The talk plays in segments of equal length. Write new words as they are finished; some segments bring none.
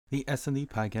The S&D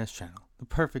Podcast Channel, the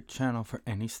perfect channel for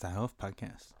any style of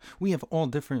podcast. We have all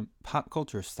different pop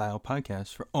culture style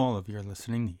podcasts for all of your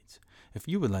listening needs. If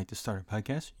you would like to start a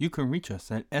podcast, you can reach us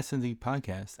at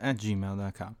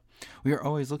sndpodcast@gmail.com. We are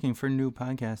always looking for new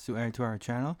podcasts to add to our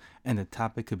channel, and the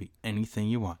topic could be anything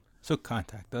you want. So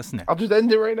contact us now. I'll just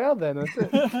end it right now then. That's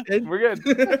it. We're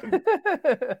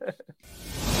good.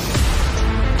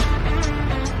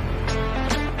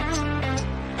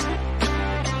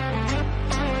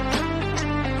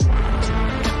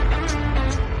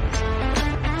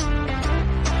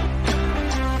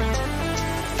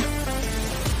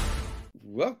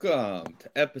 Welcome to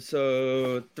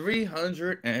episode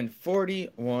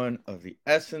 341 of the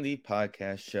S&D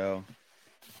Podcast Show.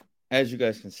 As you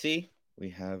guys can see, we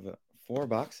have 4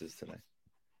 boxes today.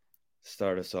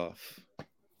 Start us off.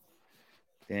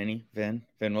 Danny, Vin,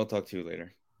 we'll talk to you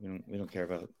later. We don't care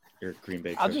about your Green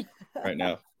Bay trip right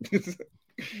now.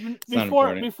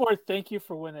 Before, thank you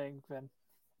for winning, Vin.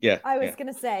 Yeah, I was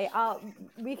gonna say,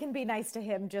 we can be nice to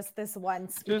him just this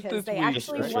once because they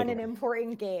actually won an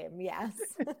important game. Yes.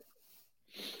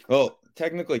 Well,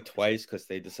 technically twice because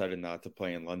they decided not to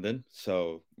play in London,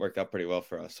 so worked out pretty well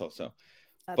for us also.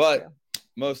 But true.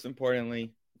 Most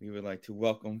importantly, we would like to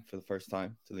welcome for the first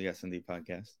time to the S&D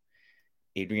Podcast,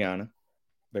 Adriana,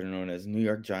 better known as New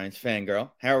York Giants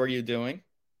fangirl. How are you doing?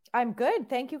 I'm good.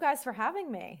 Thank you guys for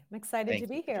having me. I'm excited to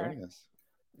be here.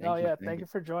 Thank you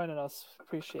for joining us.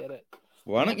 Appreciate it.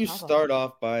 Why don't you start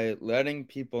off by letting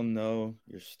people know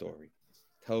your story?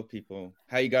 Tell people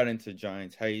how you got into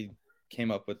Giants, how you came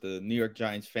up with the New York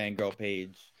Giants fangirl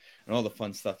page, and all the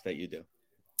fun stuff that you do.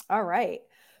 All right.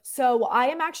 So I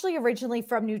am actually originally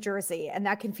from New Jersey, and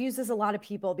that confuses a lot of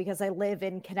people because I live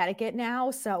in Connecticut now.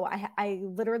 So I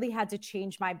literally had to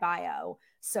change my bio.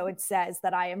 So it says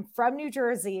that I am from New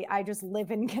Jersey. I just live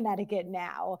in Connecticut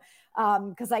now.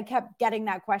 Because I kept getting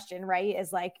that question, right?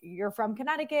 Is like, you're from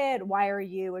Connecticut. Why are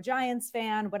you a Giants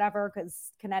fan? Whatever,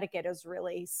 because Connecticut is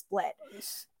really split.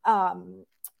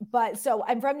 But so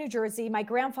I'm from New Jersey. My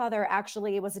grandfather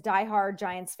actually was a diehard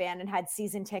Giants fan and had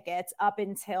season tickets up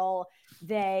until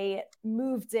they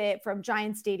moved it from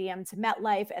Giant Stadium to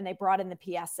MetLife and they brought in the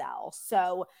PSL.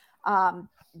 So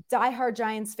diehard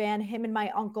Giants fan, him and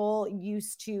my uncle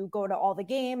used to go to all the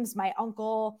games. My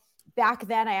uncle, back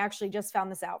then, I actually just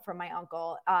found this out from my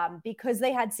uncle, because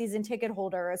they had season ticket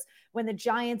holders. When the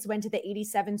Giants went to the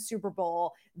 87 Super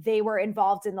Bowl, they were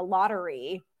involved in the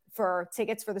lottery for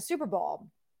tickets for the Super Bowl.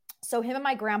 So him and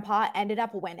my grandpa ended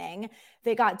up winning.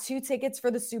 They got 2 tickets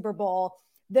for the Super Bowl.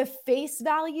 The face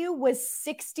value was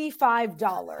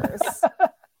 $65.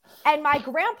 And my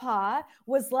grandpa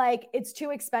was like, it's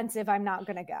too expensive. I'm not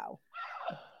going to go.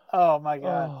 Oh my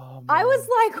God. Oh, I was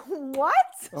like,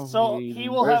 what? So he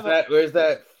will Where's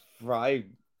that Fry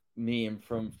meme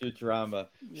from Futurama?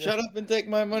 Yeah. Shut up and take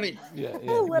my money. Yeah.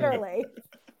 Literally.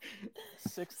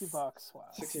 $60. Wow.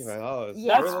 $65.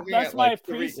 Yeah, that's my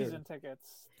preseason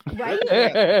tickets. Right?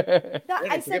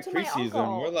 I said to my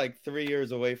uncle, we're like 3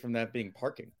 years away from that being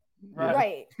parking.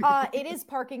 Right. It is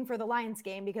parking for the Lions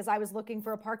game because I was looking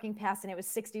for a parking pass and it was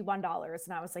 $61.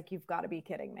 And I was like, you've got to be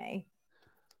kidding me.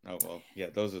 Oh, well, yeah,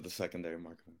 those are the secondary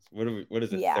markings. What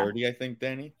is it, 30, I think,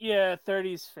 Danny? Yeah,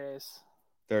 30's face.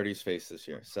 30's face this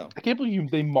year. So I can't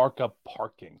believe they mark up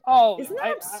parking. Oh, isn't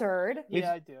that absurd?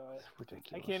 I do it. It's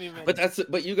ridiculous. I can't even.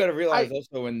 But you got to realize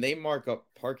also when they mark up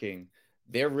parking,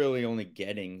 they're really only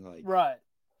getting like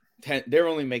they're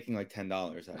only making like $10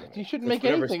 out of it. You shouldn't make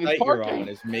anything. Site you're on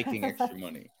is making extra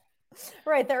money.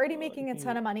 Right, they're already making a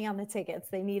ton of money on the tickets.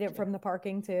 They need it from the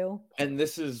parking too. And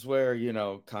this is where,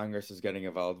 Congress is getting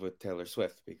involved with Taylor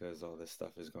Swift because all this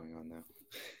stuff is going on now.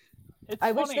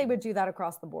 I wish they would do that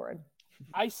across the board.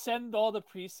 I send all the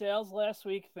pre-sales last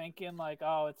week thinking like,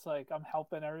 oh, it's like I'm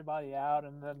helping everybody out,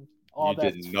 and then all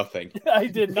that. You did nothing. I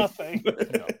did nothing.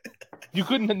 You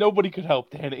couldn't. Nobody could help,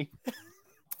 Danny.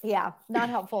 Yeah, not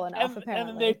helpful enough. Apparently, and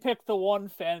then they picked the one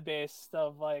fan base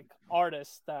of like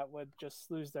artists that would just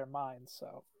lose their minds.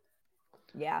 So,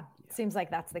 yeah, seems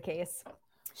like that's the case.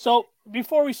 So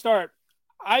before we start,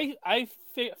 I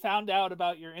found out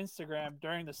about your Instagram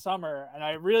during the summer, and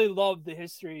I really loved the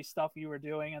history stuff you were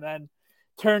doing, and then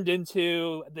turned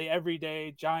into the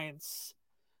everyday Giants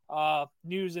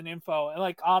news and info. And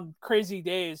like on crazy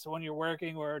days when you're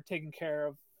working or taking care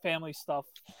of family stuff,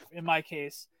 in my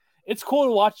case, it's cool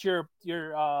to watch your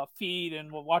feed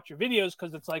and watch your videos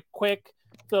because it's like quick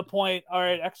to the point. All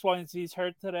right, X, Y, and Z's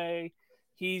hurt today.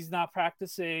 He's not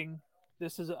practicing.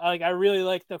 This is like I really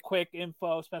like the quick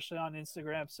info, especially on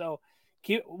Instagram. So,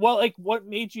 what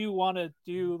made you want to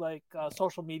do like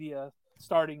social media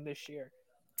starting this year?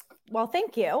 Well,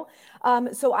 thank you.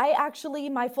 So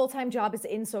my full-time job is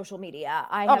in social media.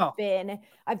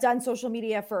 I've done social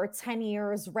media for 10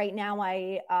 years. Right now,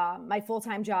 my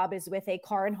full-time job is with a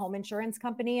car and home insurance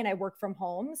company, and I work from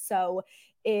home. So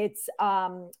it's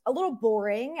a little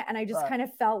boring, and I just kind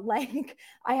of felt like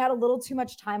I had a little too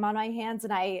much time on my hands.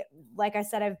 And like I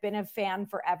said, I've been a fan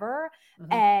forever.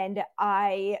 And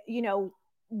I,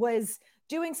 was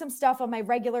doing some stuff on my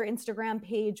regular Instagram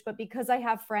page, but because I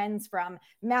have friends from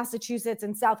Massachusetts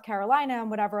and South Carolina and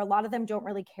whatever, a lot of them don't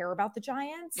really care about the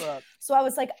Giants. Right. So I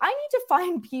was like, I need to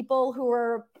find people who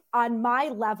are on my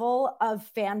level of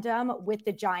fandom with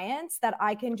the Giants that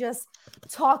I can just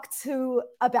talk to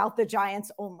about the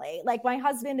Giants only. Like my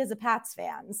husband is a Pats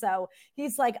fan, so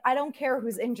he's like, I don't care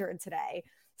who's injured today.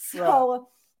 So right.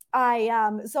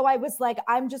 I was like,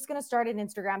 I'm just going to start an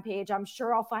Instagram page. I'm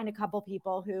sure I'll find a couple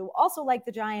people who also like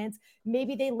the Giants.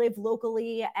 Maybe they live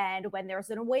locally, and when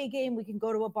there's an away game, we can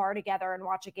go to a bar together and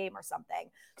watch a game or something.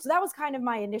 So that was kind of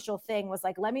my initial thing, was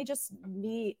like, let me just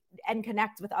meet and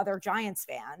connect with other Giants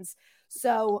fans.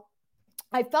 So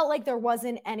I felt like there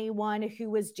wasn't anyone who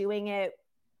was doing it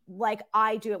like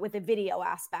I do it with a video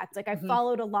aspect. Like I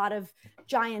followed a lot of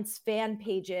Giants fan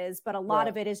pages, but a lot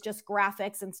of it is just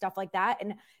graphics and stuff like that.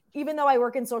 And even though I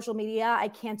work in social media, I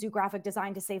can't do graphic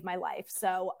design to save my life.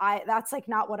 So that's like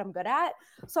not what I'm good at.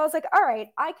 So I was like, all right,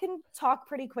 I can talk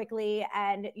pretty quickly.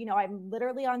 And, I'm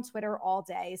literally on Twitter all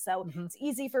day. So it's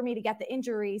easy for me to get the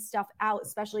injury stuff out,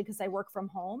 especially because I work from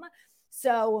home.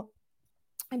 So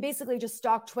I basically just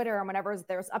stalk Twitter, and whenever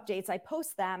there's updates, I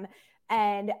post them.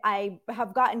 And I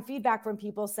have gotten feedback from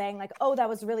people saying like, oh, that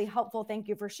was really helpful. Thank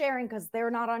you for sharing, because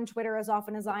they're not on Twitter as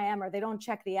often as I am, or they don't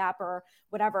check the app or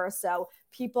whatever. So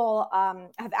people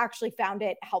have actually found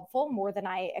it helpful more than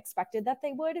I expected that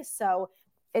they would. So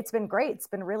it's been great. It's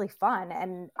been really fun.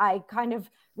 And I kind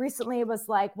of recently was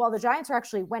like, well, the Giants are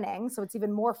actually winning, so it's even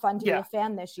more fun to be a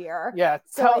fan this year. Yeah.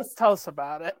 Tell us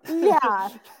about it. Yeah.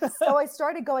 So I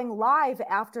started going live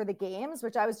after the games,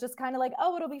 which I was just kind of like,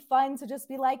 oh, it'll be fun to just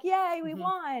be like, yay, we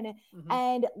won.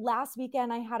 And last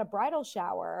weekend I had a bridal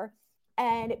shower,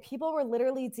 and people were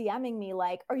literally DMing me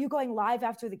like, are you going live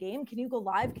after the game? Can you go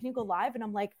live? Can you go live? And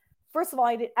I'm like, first of all,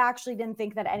 I actually didn't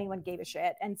think that anyone gave a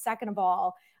shit. And second of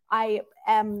all, I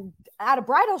am at a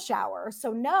bridal shower,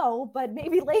 so no, but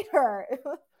maybe later.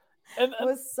 It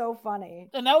was so funny.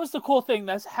 And that was the cool thing.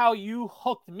 That's how you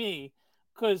hooked me,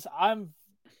 because all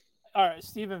right,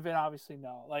 Steve and Vin obviously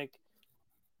know. Like,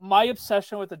 my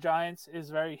obsession with the Giants is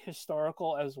very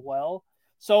historical as well.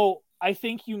 So I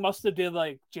think you must have did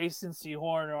like Jason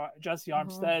Sehorn or Jesse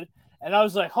Armstead. And I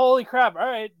was like, holy crap, all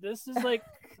right, this is like,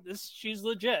 she's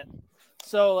legit.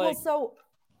 So like... Well,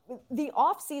 the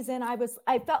off season, I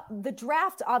felt the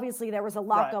draft, obviously there was a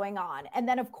lot going on. And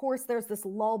then of course there's this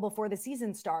lull before the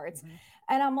season starts.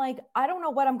 And I'm like, I don't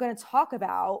know what I'm going to talk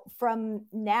about from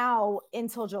now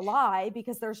until July,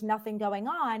 because there's nothing going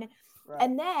on.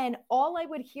 And then all I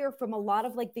would hear from a lot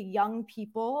of like the young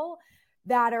people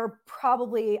that are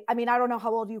probably, I mean, I don't know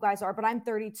how old you guys are, but I'm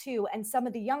 32. And some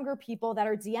of the younger people that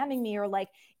are DMing me are like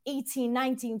 18,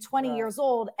 19, 20 years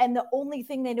old. And the only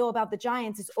thing they know about the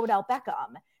Giants is Odell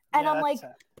Beckham. And I'm like,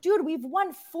 dude, we've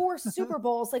won 4 Super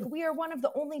Bowls. Like, we are one of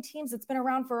the only teams that's been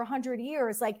around for 100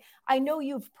 years. Like, I know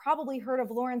you've probably heard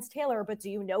of Lawrence Taylor, but do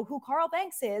you know who Carl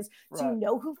Banks is? Do you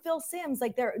know who Phil Simms?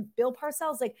 Like, Bill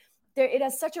Parcells. Like, it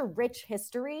has such a rich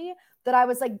history that I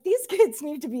was like, these kids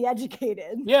need to be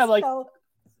educated. Yeah, like,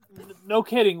 no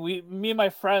kidding. Me and my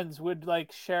friends would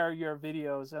like share your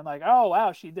videos and like, oh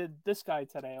wow, she did this guy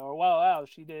today, or wow,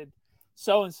 she did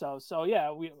so and so. So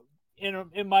yeah, we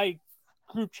in my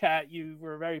group chat, you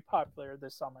were very popular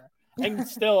this summer, and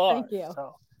still are. Thank you.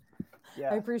 So,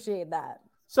 yeah, I appreciate that.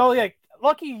 So yeah,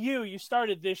 lucky you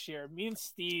started this year. Me and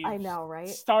Steve, I know, right?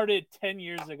 Started 10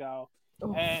 years ago,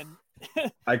 and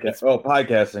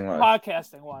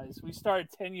podcasting wise, we started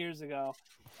 10 years ago,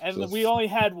 and we only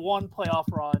had one playoff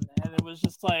run, and it was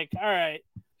just like, all right.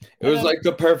 It was like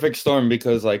the perfect storm,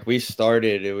 because like we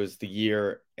started, it was the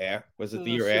year after. Was it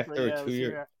the year after or 2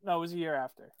 years? No, it was a year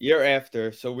after. Year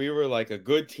after. So we were like a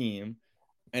good team,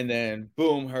 and then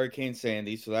boom, Hurricane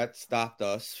Sandy. So that stopped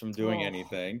us from doing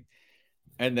anything.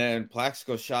 And then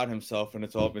Plaxico shot himself, and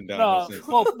it's all been downhill since.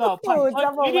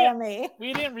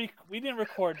 We didn't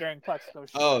record during Plaxico's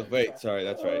show. Oh wait, sorry,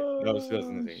 that's right. No, it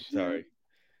wasn't the sorry.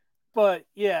 But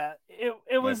yeah,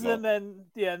 it was, and then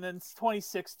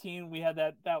 2016 we had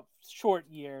that short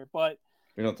year, but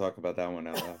we don't talk about that one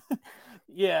out loud.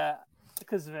 Yeah,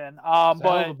 because Vin.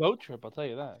 But a boat trip, I'll tell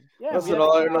you that. Yeah, that's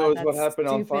all I know is what happened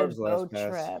on Favre's last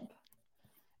pass.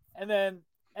 And then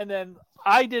And then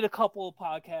I did a couple of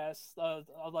podcasts,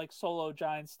 like solo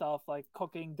Giant stuff, like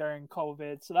cooking during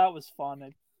COVID. So that was fun.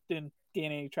 It didn't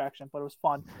gain any traction, but it was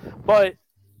fun. But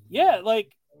yeah,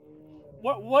 like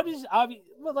what is obvious?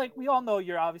 Like we all know,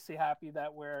 you're obviously happy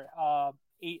that we're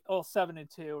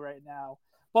 7-2 right now.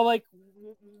 But like,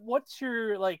 what's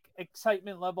your like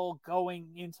excitement level going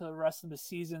into the rest of the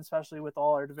season, especially with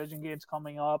all our division games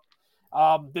coming up?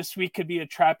 This week could be a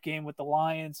trap game with the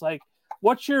Lions. Like,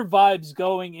 what's your vibes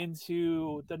going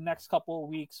into the next couple of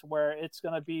weeks where it's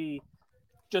going to be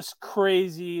just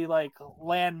crazy, like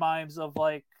landmines of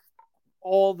like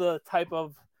all the type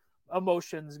of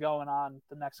emotions going on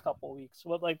the next couple of weeks?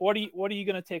 What are you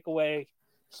going to take away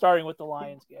starting with the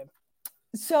Lions game?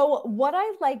 So what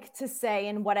I like to say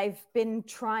and what I've been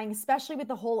trying, especially with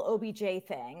the whole OBJ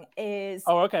thing, is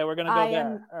we're going to go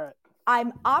there. All right.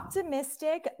 I'm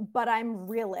optimistic, but I'm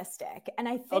realistic. And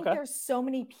I think there's so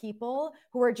many people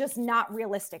who are just not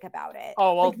realistic about it.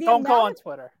 Oh, well, like don't go on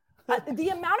Twitter. The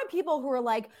amount of people who are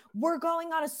like, we're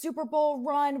going on a Super Bowl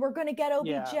run, we're going to get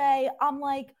OBJ. Yeah. I'm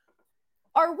like,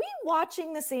 are we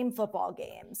watching the same football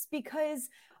games? Because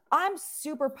I'm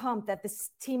super pumped that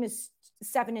this team is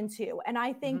 7-2. And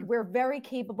I think we're very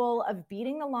capable of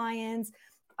beating the Lions.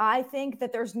 I think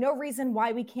that there's no reason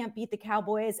why we can't beat the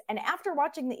Cowboys. And after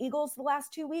watching the Eagles the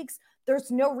last 2 weeks, there's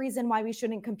no reason why we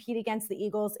shouldn't compete against the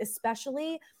Eagles,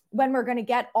 especially when we're going to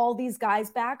get all these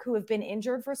guys back who have been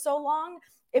injured for so long.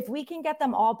 If we can get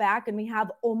them all back and we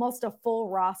have almost a full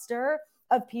roster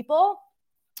of people,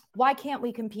 why can't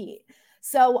we compete?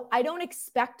 So I don't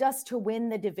expect us to win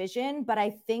the division, but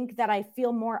I think that I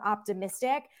feel more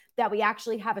optimistic that we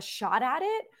actually have a shot at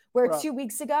it. Where 2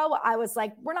 weeks ago, I was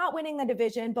like, we're not winning the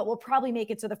division, but we'll probably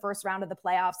make it to the first round of the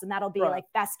playoffs. And that'll be like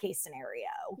best case scenario.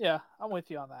 Yeah, I'm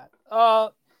with you on that.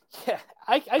 Yeah,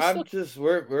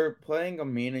 we're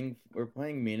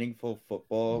playing meaningful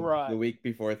football the week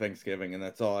before Thanksgiving, and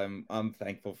that's all. I'm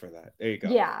thankful for that. There you go.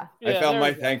 Yeah, I found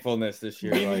my thankfulness this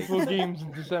year. Meaningful games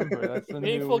in December. That's the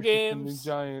meaningful games.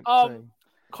 Giant thing.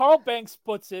 Carl Banks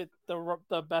puts it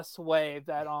the best way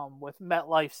that with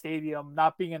MetLife Stadium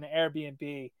not being an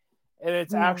Airbnb and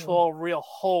its actual real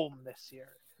home this year.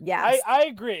 Yeah, I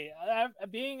agree.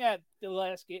 Being at the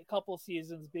last couple of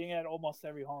seasons, being at almost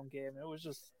every home game, it was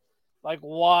just like,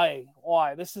 why?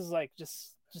 This is like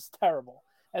just terrible.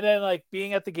 And then like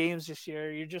being at the games this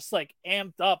year, you're just like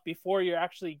amped up before you're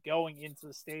actually going into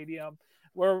the stadium.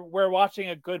 We're watching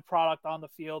a good product on the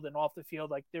field and off the field.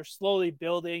 Like they're slowly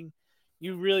building.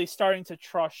 You really starting to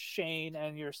trust Shane,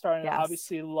 and you're starting to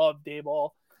obviously love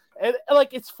Daboll. And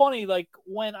like it's funny, like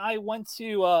when I went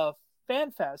to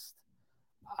FanFest,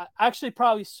 I actually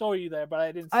probably saw you there, but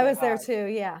I didn't. I was there too,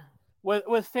 yeah. With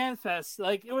FanFest,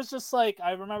 like it was just like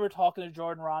I remember talking to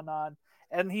Jordan Rondon,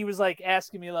 and he was like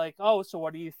asking me like, "Oh, so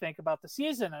what do you think about the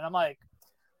season?" And I'm like,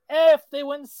 if they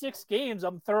win 6 games,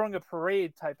 I'm throwing a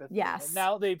parade type of thing. Yes. And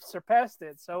now they've surpassed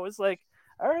it, so it's like,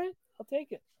 all right, I'll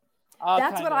take it.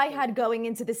 That's what I had going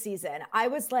into the season. I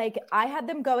was like, I had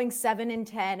them going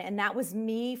 7-10, and that was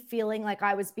me feeling like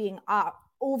I was being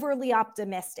overly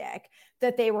optimistic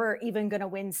that they were even going to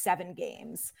win 7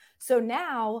 games. So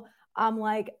now I'm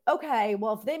like, okay,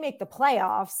 well, if they make the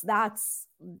playoffs,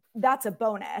 that's a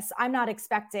bonus. I'm not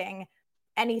expecting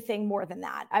anything more than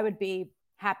that. I would be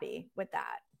happy with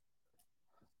that.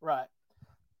 Right.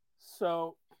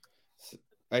 So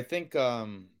I think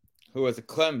who was it?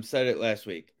 Clem said it last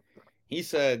week. He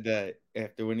said that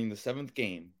after winning the 7th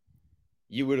game,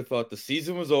 you would have thought the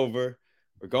season was over.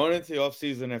 We're going into the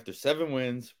offseason after 7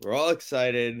 wins. We're all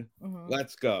excited.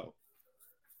 Let's go.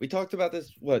 We talked about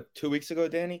this, 2 weeks ago,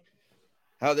 Danny?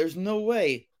 How there's no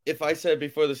way, if I said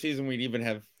before the season we'd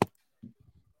even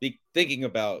be thinking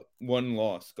about 1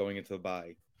 loss going into the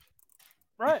bye.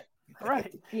 Right.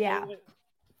 Yeah.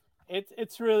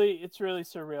 It's really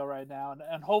surreal right now.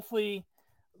 And hopefully,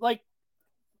 like,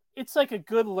 it's like a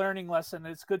good learning lesson.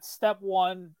 It's good step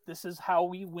 1. This is how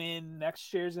we win.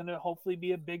 Next year is going to hopefully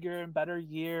be a bigger and better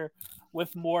year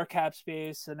with more cap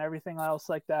space and everything else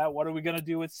like that. What are we going to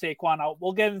do with Saquon?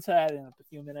 We'll get into that in a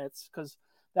few minutes because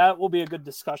that will be a good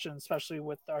discussion, especially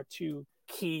with our 2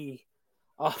 key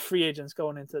free agents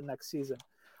going into the next season.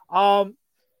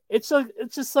 It's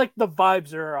just like the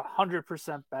vibes are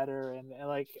 100% better, and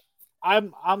like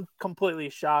I'm completely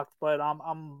shocked, but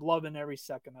I'm loving every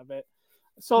second of it.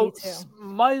 So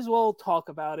might as well talk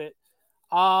about it.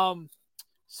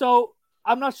 So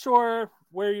I'm not sure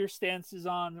where your stance is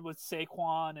on with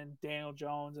Saquon and Daniel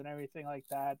Jones and everything like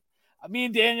that. Me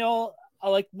and Daniel,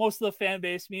 like most of the fan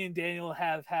base, me and Daniel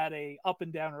have had a up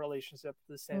and down relationship,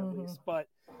 to say the least. But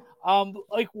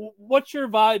like, what's your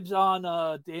vibes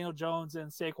on Daniel Jones and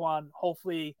Saquon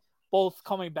hopefully both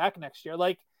coming back next year.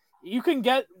 Like, you can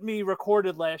get me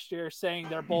recorded last year saying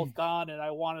they're both gone and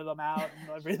I wanted them out and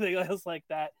everything else like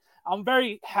that. I'm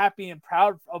very happy and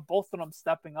proud of both of them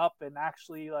stepping up and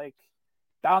actually like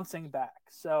bouncing back.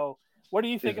 So, what do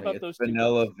you think about those two?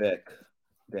 Vanilla Vic.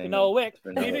 Vanilla Vic.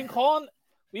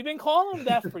 We've been calling them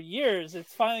that for years.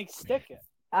 It's finally sticking.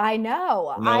 I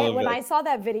know. When I saw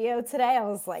that video today, I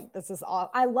was like, this is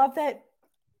all. I love that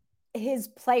his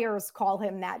players call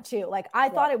him that too. Like, I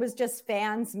thought it was just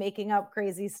fans making up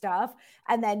crazy stuff.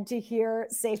 And then to hear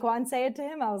Saquon say it to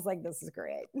him, I was like, this is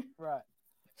great. Right.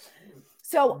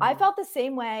 So I felt the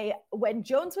same way when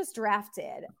Jones was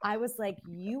drafted. I was like,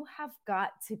 you have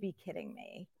got to be kidding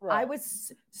me. Right. I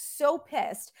was so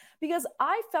pissed because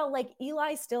I felt like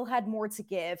Eli still had more to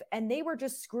give and they were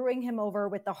just screwing him over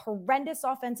with the horrendous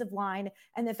offensive line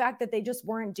and the fact that they just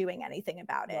weren't doing anything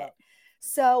about it.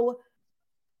 So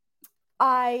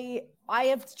I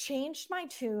have changed my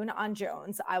tune on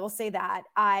Jones. I will say that.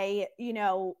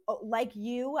 Like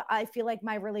you, I feel like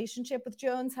my relationship with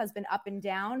Jones has been up and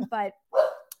down, but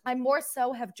I more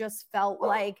so have just felt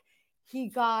like he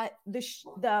got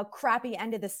the crappy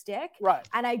end of the stick. Right.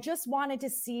 And I just wanted to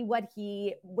see what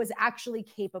he was actually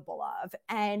capable of.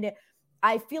 And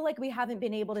I feel like we haven't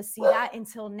been able to see that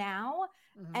until now.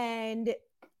 Mm-hmm.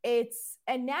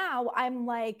 And now I'm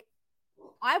like,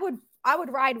 I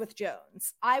would ride with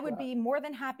Jones. I would be more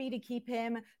than happy to keep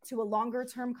him to a longer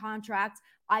term contract.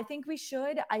 I think we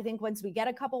should. I think once we get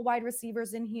a couple wide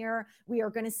receivers in here, we are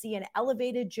going to see an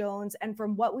elevated Jones. And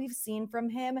from what we've seen from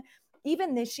him,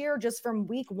 even this year, just from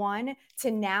week 1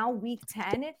 to now week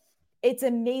 10, it's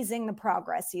amazing the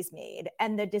progress he's made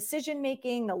and the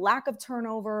decision-making, the lack of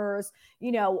turnovers,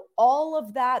 all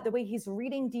of that, the way he's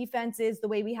reading defenses, the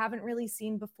way we haven't really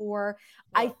seen before.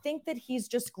 I think that he's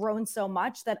just grown so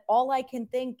much that all I can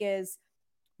think is,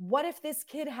 what if this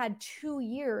kid had 2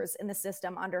 years in the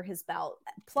system under his belt,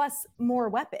 plus more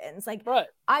weapons? Like,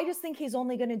 I just think he's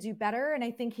only going to do better. And I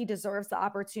think he deserves the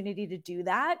opportunity to do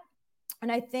that.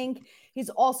 And I think he's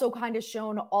also kind of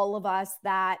shown all of us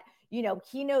that,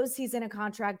 he knows he's in a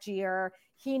contract year.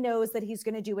 He knows that he's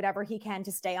going to do whatever he can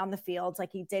to stay on the field,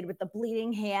 like he did with the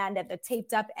bleeding hand and the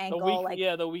taped up ankle.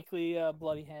 The weekly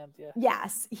bloody hand. Yeah.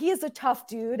 Yes. He is a tough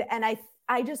dude. And I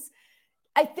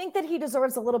think that he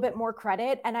deserves a little bit more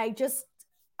credit. And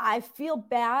I feel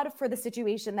bad for the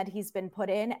situation that he's been put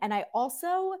in. And I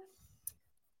also,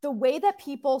 the way that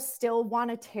people still want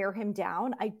to tear him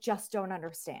down, I just don't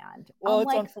understand. Well,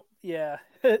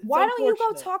 why don't you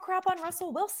go talk crap on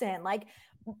Russell Wilson? Like,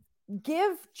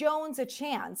 give Jones a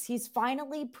chance. He's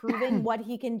finally proven what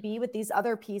he can be with these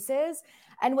other pieces.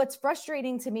 And what's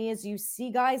frustrating to me is you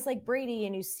see guys like Brady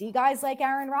and you see guys like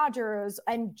Aaron Rodgers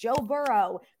and Joe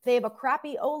Burrow. They have a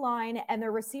crappy O-line and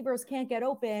their receivers can't get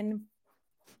open.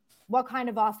 What kind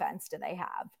of offense do they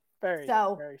have? Very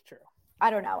true. I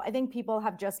don't know. I think people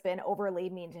have just been overly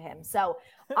mean to him. So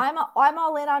I'm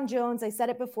all in on Jones. I said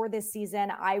it before this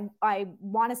season. I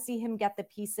want to see him get the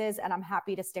pieces and I'm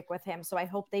happy to stick with him. So I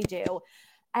hope they do.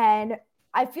 And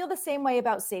I feel the same way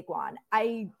about Saquon.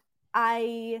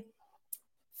 I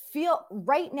feel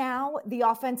right now the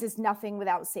offense is nothing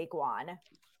without Saquon,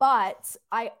 but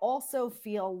I also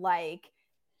feel like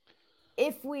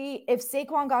if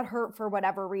Saquon got hurt for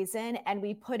whatever reason and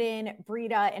we put in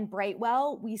Breida and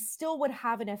Brightwell, we still would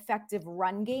have an effective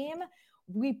run game.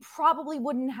 We probably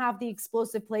wouldn't have the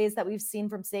explosive plays that we've seen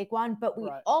from Saquon, but we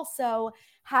also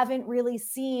haven't really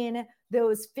seen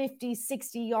those 50,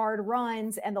 60-yard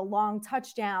runs and the long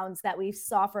touchdowns that we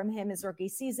saw from him his rookie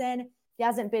season. He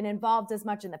hasn't been involved as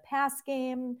much in the pass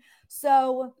game.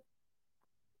 So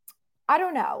I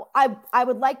don't know. I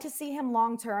would like to see him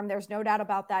long-term. There's no doubt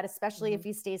about that, especially if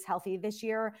he stays healthy this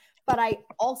year. But I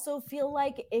also feel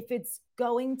like if it's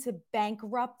going to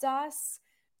bankrupt us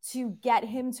to get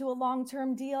him to a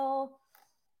long-term deal,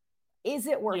 is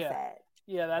it worth it?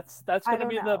 Yeah, that's going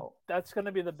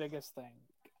to be the biggest thing.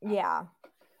 Yeah.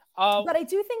 But I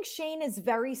do think Shane is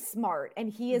very smart and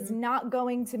he is not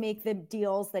going to make the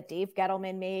deals that Dave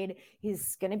Gettleman made.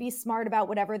 He's going to be smart about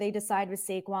whatever they decide with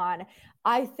Saquon.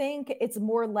 I think it's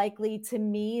more likely to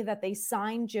me that they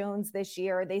sign Jones this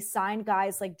year. They sign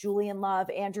guys like Julian Love,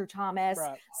 Andrew Thomas,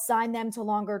 sign them to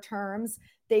longer terms.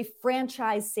 They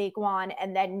franchise Saquon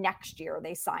and then next year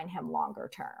they sign him longer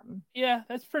term. Yeah,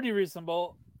 that's pretty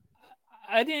reasonable.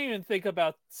 I didn't even think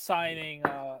about signing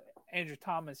Andrew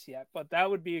Thomas yet, but that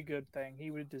would be a good thing.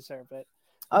 He would deserve it.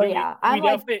 Oh, I'm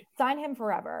like, sign him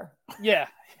forever. Yeah,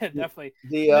 definitely.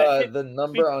 The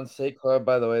number on Saquon,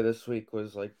 by the way, this week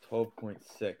was like 12.6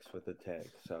 with the tag.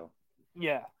 So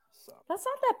yeah, that's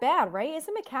not that bad, right?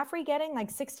 Isn't McCaffrey getting like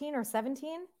 16 or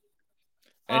 17?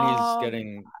 And he's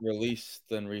getting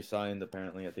released and re-signed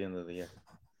apparently at the end of the year.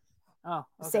 Oh,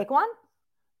 okay. Saquon?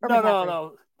 Or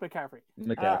No. McCaffrey.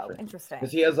 Oh, interesting.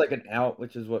 Because he has like an out,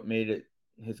 which is what made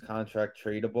his contract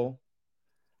tradable.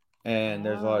 And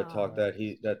there's a lot of talk that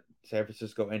San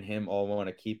Francisco and him all want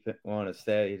to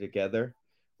stay together,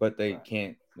 but they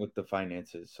can't with the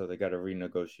finances, so they got to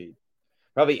renegotiate.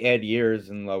 Probably add years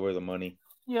and lower the money.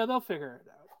 Yeah, they'll figure it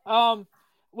out.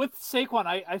 With Saquon,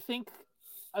 I think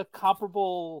a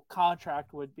comparable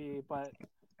contract would be, but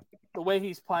the way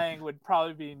he's playing would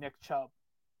probably be Nick Chubb.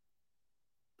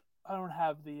 I don't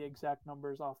have the exact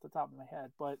numbers off the top of my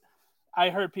head, but I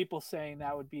heard people saying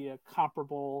that would be a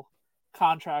comparable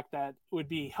contract that would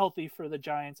be healthy for the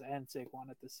Giants and Saquon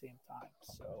at the same time.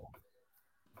 So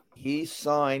he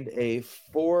signed a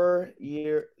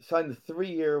 3-year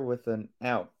with an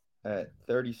out at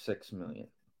 $36 million.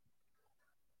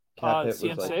 Cap hit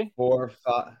CMC? was like 4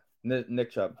 5. Nick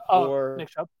Chubb. Nick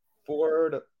Chubb.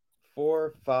 4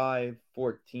 5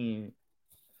 14.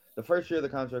 The first year of the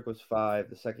contract was 5.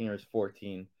 The second year is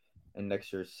 14, and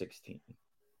next year is 16.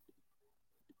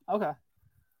 Okay.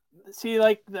 See,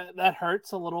 like that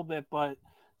hurts a little bit, but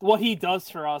what he does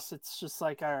for us, it's just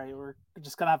like, all right, we're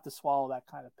just gonna have to swallow that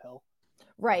kind of pill.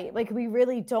 Right. Like we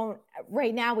really don't.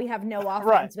 Right now, we have no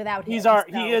offense without him. He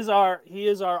is our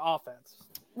offense.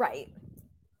 Right.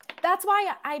 That's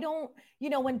why I don't.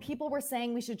 When people were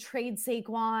saying we should trade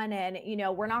Saquon and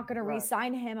we're not going to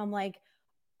re-sign him, I'm like,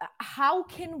 how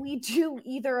can we do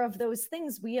either of those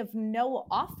things? We have no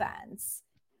offense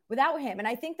without him, and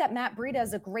I think that Matt Breida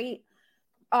is a great.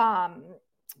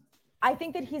 I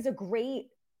think that he's a great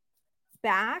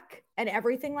back and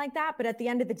everything like that. But at the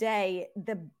end of the day,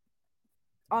 the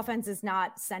offense is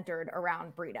not centered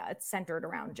around Breida. It's centered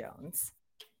around Jones.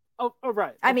 Oh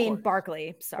right. I mean,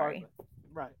 Barkley. Sorry.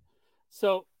 Right.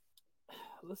 So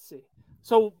let's see.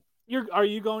 So are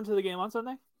you going to the game on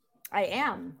Sunday? I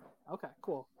am. Okay,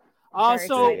 cool.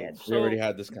 Excited. We already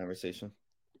had this conversation.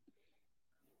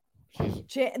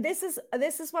 This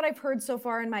is what I've heard so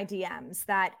far in my DMs,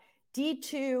 that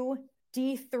D2,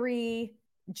 D3,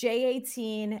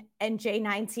 J18, and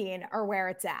J19 are where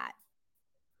it's at.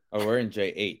 Oh, we're in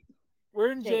J8.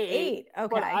 We're in J8. Okay.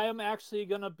 But I am actually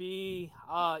going to be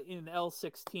in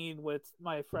L16 with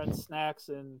my friend Snacks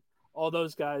and all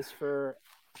those guys for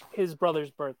his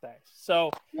brother's birthday.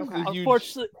 So,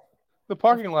 unfortunately, the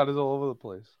parking lot is all over the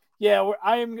place. Yeah,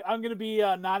 I'm going to be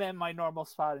not in my normal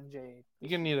spot in J8. You're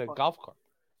going to need a golf cart.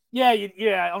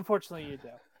 Yeah, unfortunately you do.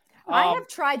 I have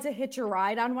tried to hitch a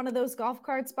ride on one of those golf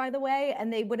carts, by the way,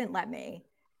 and they wouldn't let me.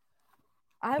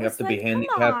 You have to be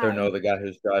handicapped or know the guy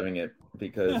who's driving it,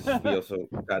 because we also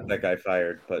got that guy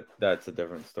fired, but that's a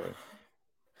different story.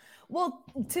 Well,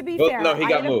 to be fair, no, he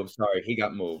got moved. Sorry, he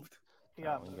got moved. He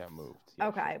got moved. Yeah.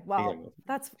 Okay, well,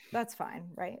 that's fine,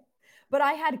 right? But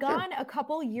I had gone a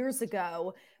couple years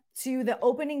ago to the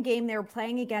opening game. They were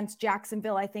playing against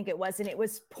Jacksonville, I think it was, and it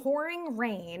was pouring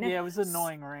rain. Yeah, it was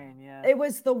annoying rain, yeah. It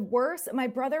was the worst. My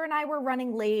brother and I were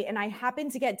running late, and I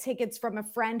happened to get tickets from a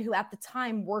friend who at the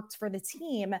time worked for the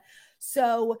team.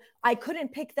 So I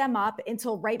couldn't pick them up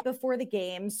until right before the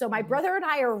game. So my brother and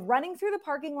I are running through the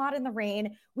parking lot in the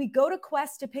rain. We go to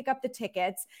Quest to pick up the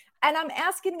tickets. And I'm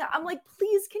like,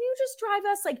 please, can you just drive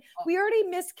us? Like, we already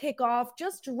missed kickoff.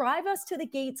 Just drive us to the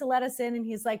gate to let us in. And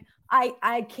he's like,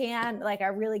 I can't. Like, I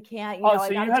really can't. So I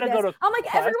you had to go to I'm like,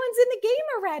 Quest? everyone's in the game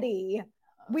already.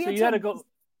 We had to go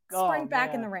sprint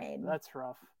back in the rain. That's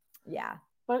rough. Yeah.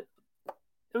 But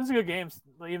it was a good game,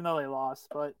 even though they lost.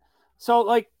 But so,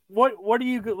 like,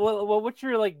 what's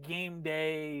your like game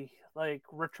day like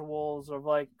rituals, of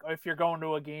like if you're going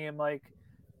to a game, like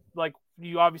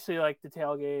you obviously like to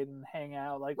tailgate and hang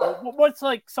out, like what's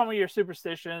like some of your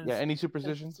superstitions? Yeah, any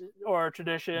superstitions or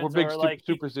traditions? We're big or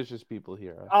superstitious people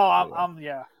here. I'm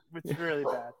it's really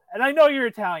bad. And I know you're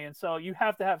Italian, so you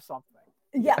have to have something.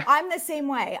 Yeah, I'm the same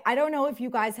way. I don't know if you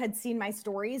guys had seen my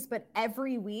stories, but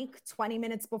every week, 20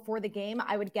 minutes before the game,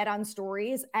 I would get on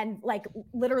stories and like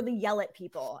literally yell at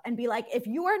people and be like, if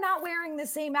you are not wearing the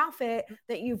same outfit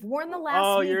that you've worn the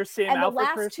last week and the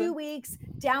last 2 weeks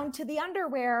down to the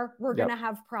underwear, we're going to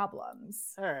have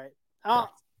problems. All right.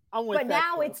 But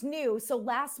now it's new. So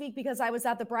last week, because I was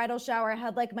at the bridal shower, I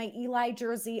had like my Eli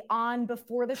jersey on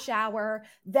before the shower.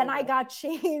 Then I got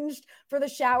changed for the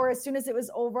shower. As soon as it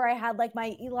was over, I had like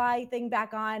my Eli thing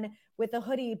back on with a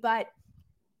hoodie. But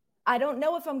I don't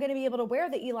know if I'm going to be able to wear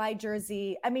the Eli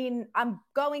jersey. I mean, I'm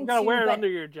going to wear it under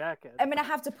your jacket. I'm going to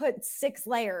have to put 6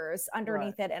 layers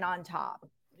underneath it and on top.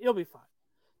 You'll be fine.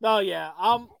 No, yeah.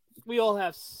 We all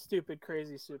have stupid,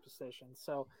 crazy superstitions.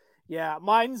 So Yeah,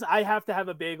 mine's I have to have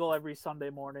a bagel every Sunday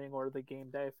morning or the game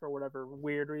day for whatever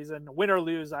weird reason. Win or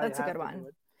lose, That's a good one. do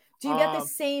it. Do you get the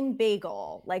same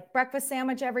bagel, like breakfast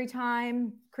sandwich every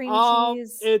time, cream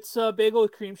cheese? It's a bagel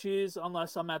with cream cheese.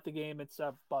 Unless I'm at the game, it's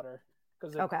butter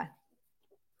because it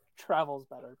travels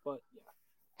better. But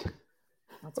yeah,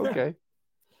 that's okay.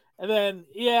 And then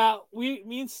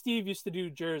me and Steve used to do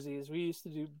jerseys. We used to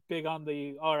do big on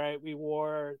the. All right, we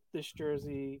wore this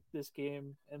jersey this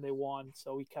game and they won,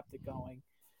 so we kept it going.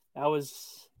 That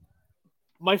was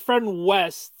my friend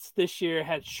West this year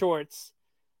had shorts.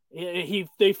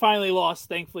 They finally lost,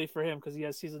 thankfully for him, because he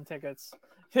has season tickets.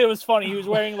 It was funny. He was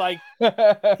wearing like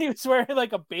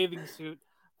a bathing suit,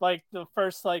 like the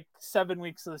first 7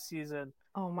 weeks of the season.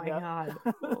 Oh my god!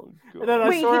 Oh, and then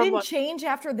wait, he didn't change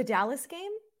after the Dallas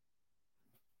game?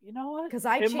 You know what? Because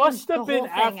it must have been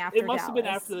after. It must have been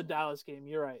after the Dallas game.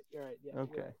 You're right. Yeah.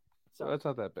 Okay. So that's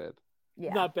not that bad.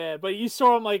 Yeah. Not bad. But you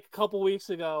saw him a couple weeks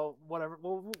ago. Whatever.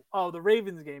 The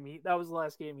Ravens game. That was the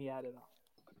last game he had it on.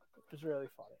 It was really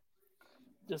funny.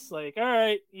 Just all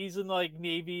right, he's in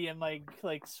navy and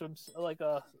swims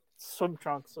a swim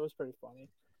trunks, so it's pretty funny.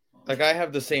 I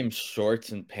have the same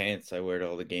shorts and pants I wear to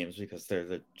all the games because they're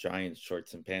the Giants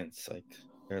shorts and pants.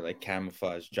 They're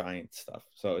camouflage Giant stuff.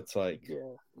 So it's yeah.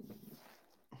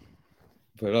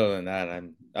 But other than that,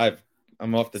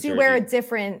 I'm off the jersey. You wear a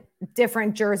different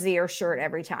jersey or shirt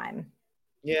every time.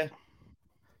 Yeah.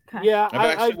 Okay. Yeah.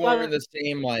 I've actually worn the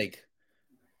same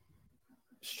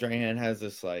Strahan has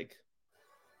this tank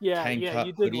top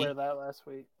you did hoodie. wear that last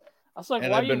week. I was like,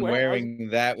 and why I've are you been wearing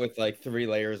that with 3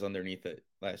 layers underneath it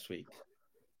last week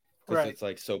because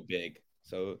it's so big.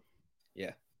 So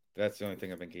yeah, that's the only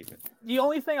thing I've been keeping. The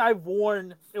only thing I've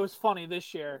worn, it was funny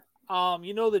this year.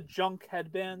 The junk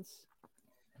headbands.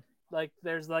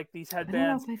 There's these headbands. I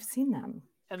don't know if I've seen them.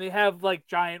 And they have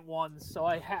giant ones. So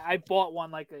I bought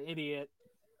one like an idiot,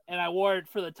 and I wore it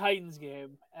for the Titans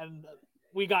game, and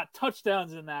we got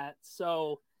touchdowns in that.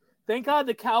 So thank God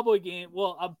the Cowboy game.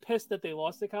 Well, I'm pissed that they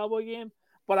lost the Cowboy game,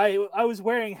 but I was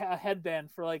wearing a headband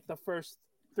for the first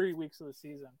 3 weeks of the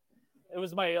season. It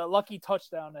was my lucky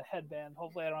touchdown, a headband.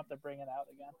 Hopefully I don't have to bring it out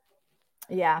again.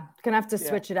 Yeah, gonna have to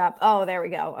switch it up. Oh, there we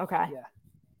go. Okay.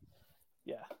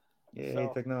 Yeah. Yeah,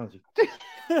 technology.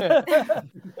 All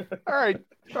right,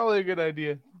 probably a good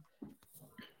idea.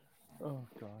 Oh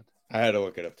God, I had to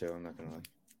look it up too. I'm not gonna lie.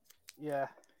 Yeah.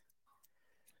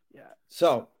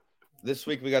 So this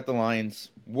week we got the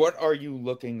Lions. What are you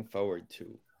looking forward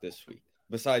to this week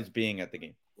besides being at the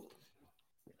game?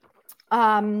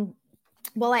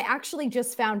 Well, I actually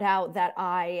just found out that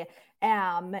I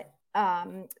am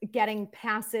getting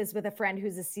passes with a friend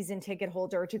who's a season ticket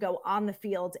holder to go on the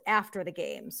field after the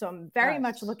game. So I'm very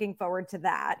much looking forward to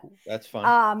that. That's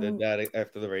fun. Did that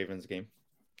after the Ravens game.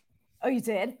 Oh, you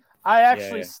did? I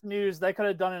actually snoozed. I could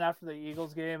have done it after the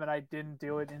Eagles game, and I didn't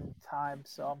do it in time,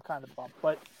 so I'm kind of bummed.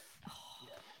 But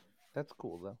that's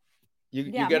cool, though.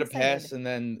 You get a pass, and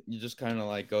then you just kind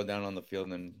of go down on the field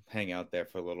and hang out there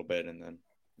for a little bit, and then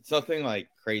it's nothing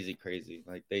crazy.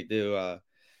 They do a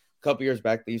couple years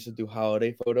back, they used to do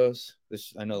holiday photos.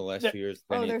 I know the last few years.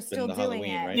 They're still doing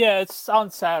Halloween, it. Right? Yeah, it's on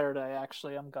Saturday.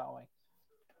 Actually, I'm going.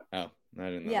 Oh, I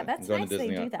didn't know. Yeah, that's nice. They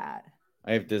do that.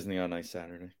 I have Disney on Ice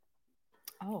Saturday.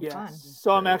 Oh, yeah. fun. So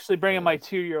I'm actually bringing my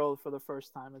 2-year-old for the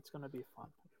first time. It's going to be fun.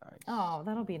 Nice. Oh,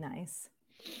 that'll be nice.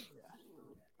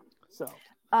 Yeah.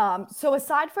 So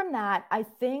aside from that, I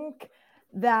think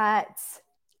that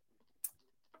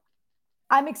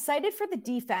I'm excited for the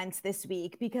defense this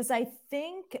week because I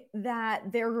think that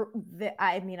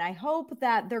I hope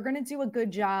that they're going to do a good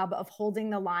job of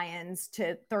holding the Lions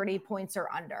to 30 points or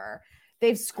under.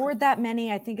 They've scored that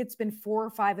many. I think it's been 4 or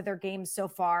 5 of their games so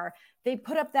far. They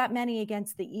put up that many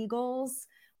against the Eagles,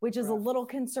 which is a little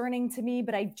concerning to me,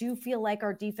 but I do feel like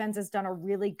our defense has done a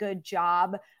really good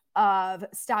job of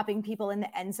stopping people in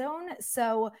the end zone.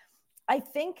 So I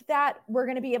think that we're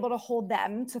going to be able to hold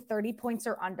them to 30 points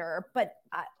or under. But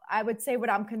I would say what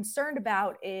I'm concerned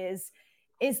about is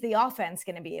the offense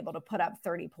going to be able to put up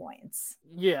 30 points?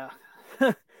 Yeah.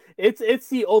 It's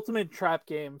the ultimate trap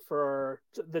game for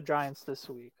the Giants this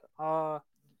week.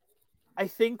 I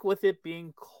think with it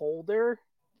being colder,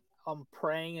 I'm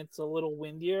praying it's a little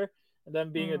windier, and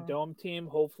then being a dome team,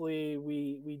 hopefully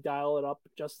we dial it up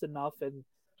just enough and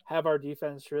have our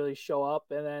defense really show up.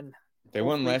 And then they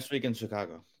won last week in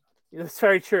Chicago. That's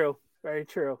very true. Very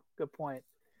true. Good point.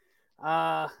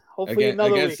 Hopefully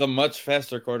another against week. a much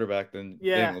faster quarterback than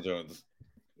Daniel Jones.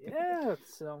 Yeah,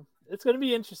 so it's going to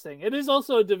be interesting. It is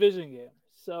also a division game,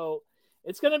 so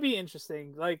it's going to be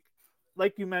interesting. Like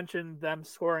you mentioned, them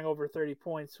scoring over 30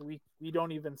 points, we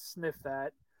don't even sniff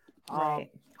that. Right.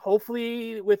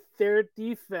 Hopefully, with their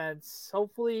defense,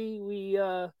 hopefully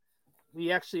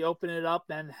we actually open it up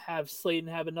and have Slayton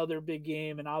have another big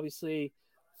game, and obviously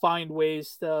find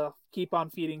ways to keep on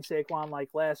feeding Saquon like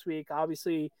last week.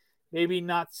 Obviously, maybe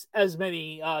not as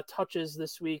many touches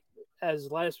this week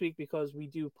as last week because we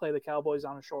do play the Cowboys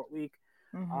on a short week,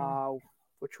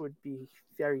 which would be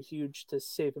very huge to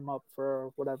save him up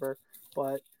for whatever.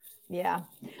 But yeah,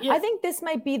 I think this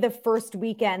might be the first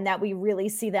weekend that we really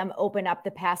see them open up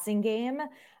the passing game.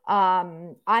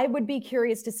 I would be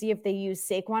curious to see if they use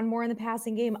Saquon more in the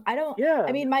passing game.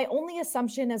 I mean, my only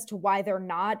assumption as to why they're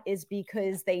not is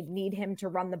because they need him to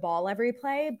run the ball every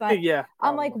play. But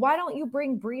I'm like, why don't you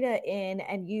bring Breida in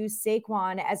and use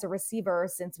Saquon as a receiver,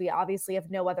 since we obviously have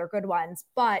no other good ones?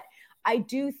 But I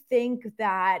do think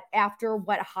that after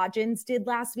what Hodgins did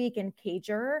last week and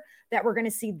Cager, that we're going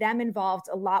to see them involved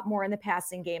a lot more in the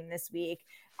passing game this week.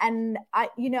 And I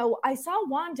saw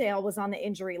Wandale was on the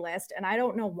injury list, and I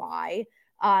don't know why.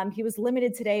 He was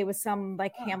limited today with some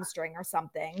like hamstring or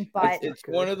something. But it's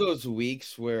one of those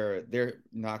weeks where they're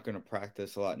not going to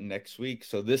practice a lot next week.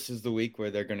 So this is the week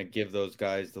where they're going to give those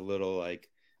guys the little like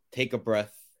take a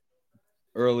breath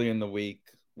early in the week,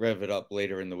 rev it up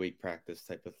later in the week practice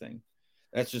type of thing.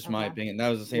 That's just my opinion. That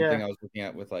was the same thing I was looking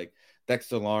at with like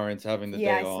Dexter Lawrence having the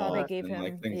day off and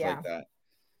like things like that.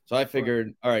 So I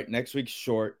figured, all right, next week's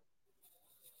short.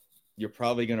 You're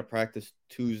probably going to practice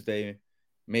Tuesday,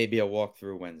 maybe a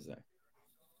walkthrough Wednesday.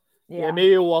 Yeah,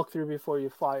 maybe a walkthrough before you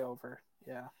fly over.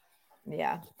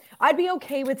 Yeah. I'd be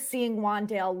okay with seeing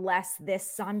Wandale less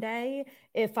this Sunday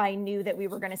if I knew that we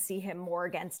were going to see him more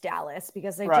against Dallas,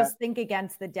 because I just think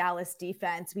against the Dallas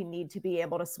defense, we need to be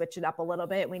able to switch it up a little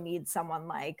bit. We need someone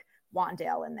like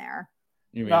Wandale in there.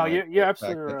 You mean you're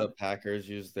absolutely right. The Packers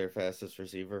used their fastest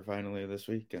receiver finally this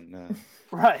week, and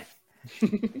right.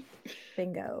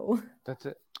 Bingo. That's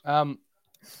it.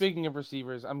 Speaking of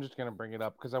receivers, I'm just gonna bring it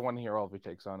up because I want to hear all of your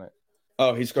takes on it.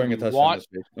 Oh, he's scoring a touchdown this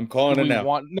week. I'm calling it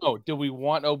now. Do we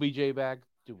want OBJ back?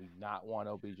 Do we not want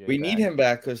OBJ We need him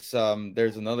back because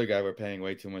there's another guy we're paying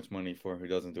way too much money for who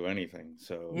doesn't do anything.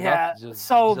 So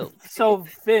so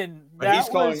Finn,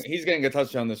 he's getting a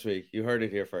touchdown this week. You heard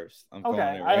it here first. I'm calling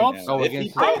it right now.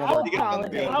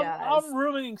 I'm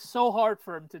rooting so hard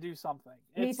for him to do something.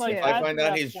 Me too. If I find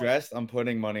out he's dressed, I'm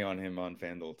putting money on him on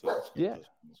FanDuel too. Yeah,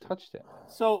 touchdown.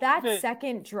 So that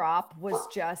second drop was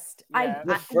just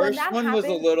the first one was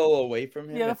a little away from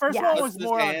him. Yeah, the first one was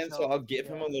more on so I'll give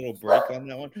him a little break on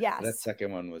that one. Yes. That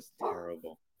second one was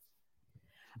terrible.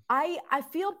 I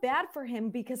feel bad for him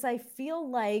because I feel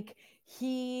like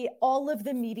all of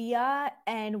the media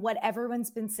and what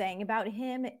everyone's been saying about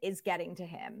him is getting to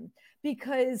him,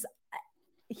 because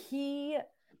he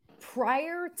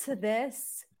prior to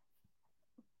this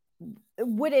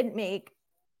wouldn't make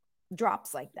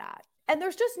drops like that. And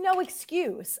there's just no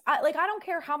excuse. I don't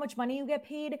care how much money you get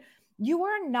paid. You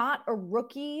are not a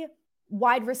rookie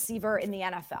wide receiver in the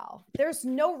NFL. There's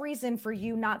no reason for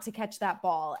you not to catch that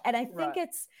ball. And I think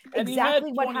it's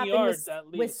exactly what happened with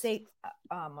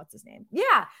what's his name?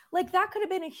 Yeah. Like that could have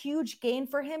been a huge gain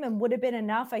for him and would have been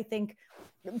enough, I think,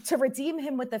 to redeem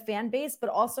him with the fan base, but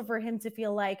also for him to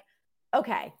feel like,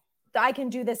 okay, I can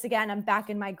do this again. I'm back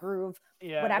in my groove.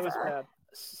 Yeah, whatever. It was bad.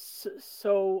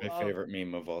 So my favorite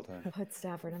meme of all time. Put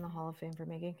Stafford in the Hall of Fame for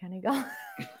making Kenny Galladay.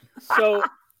 So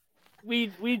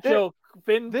we joke.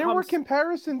 There were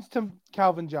comparisons to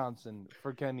Calvin Johnson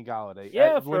for Kenny Galladay.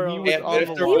 Yeah, when he was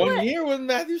after 1 year with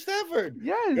Matthew Stafford.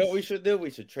 Yes. You know what we should do? We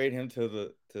should trade him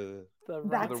to the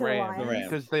Rams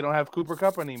because they don't have Cooper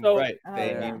Kupp anymore. So, right.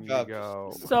 They need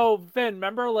go. So Vin,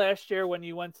 remember last year when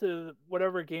you went to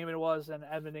whatever game it was and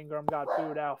Evan Ingram got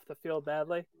booed off the field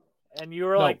badly? And you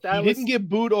were he didn't get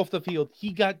booed off the field.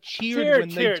 He got cheered when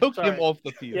they took him off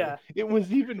the field. Yeah. It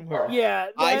was even worse. Yeah.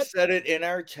 I said it in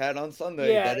our chat on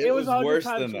Sunday that it was worse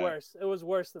than that. Worse. It was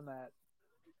worse than that.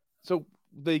 So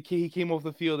he came off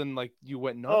the field and you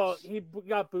went nuts? Oh, he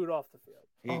got booed off the field.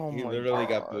 He literally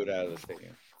got booed out of the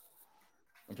stadium.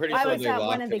 I'm pretty sure I was they at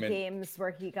locked one of the him games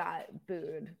where he got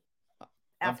booed.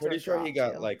 I'm pretty sure he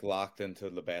got locked into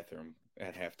the bathroom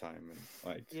at halftime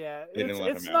and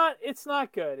it's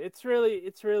not good. It's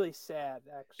really sad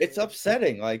actually. It's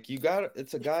upsetting.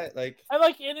 It's a guy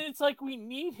and it's like we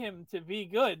need him to be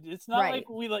good. It's not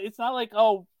it's not like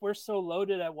we're so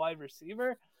loaded at wide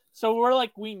receiver. So we're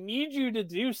like, we need you to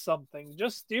do something.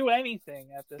 Just do anything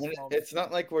at this moment. It's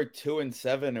not like we're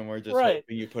 2-7 and we're just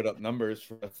hoping you put up numbers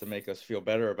for us to make us feel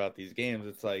better about these games.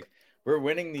 It's like, we're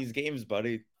winning these games,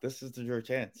 buddy. This is your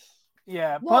chance.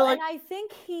 Yeah. Well, and I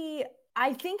think he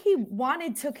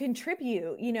wanted to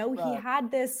contribute. He had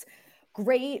this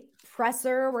great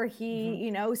presser where he,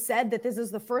 you know, said that this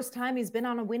is the first time he's been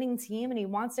on a winning team and he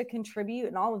wants to contribute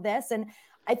and all of this. And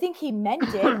I think he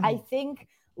meant it. I think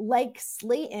like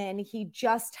Slayton, he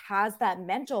just has that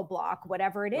mental block,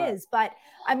 whatever it is. But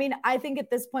I mean, I think at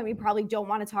this point, we probably don't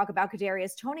want to talk about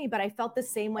Kadarius Toney, but I felt the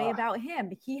same way about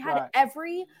him. He had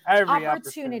every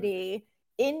opportunity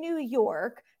in New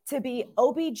York to be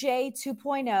OBJ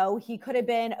 2.0. He could have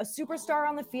been a superstar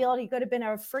on the field. He could have been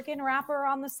a freaking rapper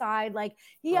on the side. Like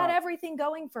he had everything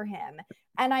going for him.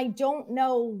 And I don't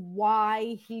know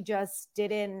why he just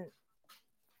didn't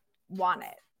want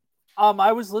it.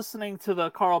 I was listening to the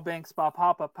Carl Banks Bob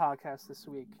Papa podcast this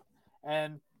week.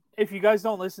 And if you guys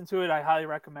don't listen to it, I highly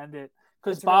recommend it.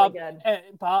 Because Bob, really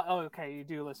Bob, oh, okay, you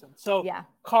do listen. So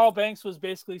Carl Banks was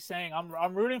basically saying,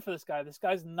 I'm rooting for this guy. This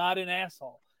guy's not an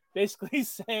asshole. Basically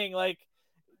saying, like,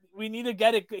 we need to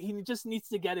get it. He just needs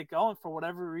to get it going. For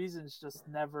whatever reason, it's just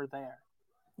never there.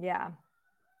 Yeah.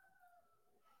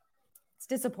 It's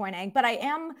disappointing. But I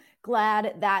am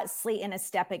glad that Slayton is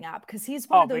stepping up because he's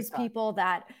one of those people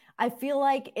that I feel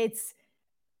like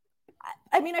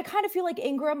I mean, I kind of feel like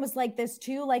Ingram was like this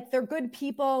too. Like they're good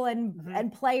people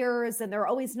and players, and they're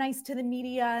always nice to the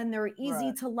media, and they're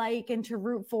easy to like and to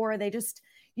root for. They just,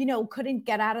 you know, couldn't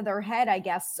get out of their head, I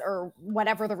guess, or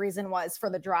whatever the reason was for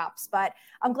the drops. But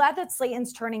I'm glad that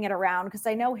Slayton's turning it around because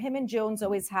I know him and Jones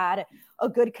always had a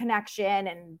good connection,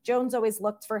 and Jones always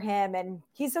looked for him, and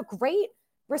he's a great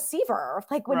receiver.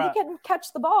 Like when he can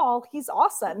catch the ball, he's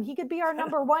awesome. He could be our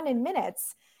number one in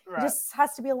minutes. It just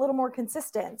has to be a little more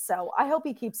consistent. So I hope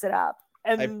he keeps it up.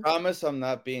 And I promise I'm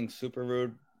not being super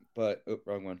rude, but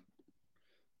wrong one.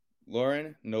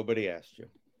 Lauren, nobody asked you.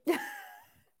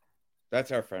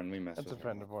 That's our friend. We mess with That's a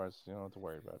friend of ours. You don't have to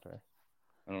worry about her.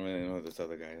 I don't really know who this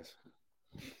other guy is.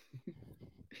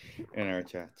 In our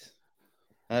chats.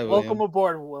 Hi, William. Welcome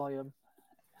aboard, William.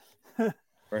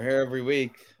 We're here every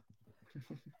week.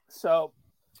 So,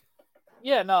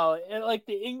 yeah, no, like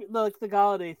the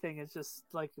Galladay thing is just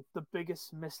like the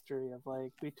biggest mystery of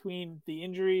like between the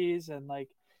injuries and like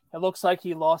it looks like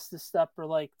he lost a step or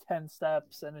like 10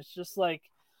 steps, and it's just like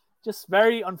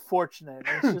very unfortunate.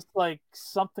 It's just like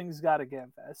something's got to give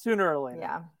sooner or later.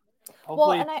 Yeah.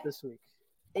 Hopefully this week.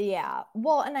 Yeah.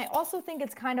 Well, and I also think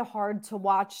it's kind of hard to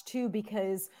watch too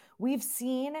because we've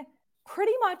seen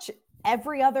pretty much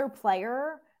every other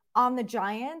player on the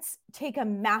Giants take a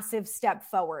massive step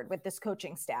forward with this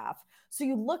coaching staff. So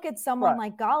you look at someone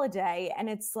like Galladay and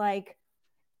it's like,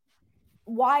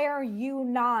 why are you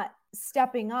not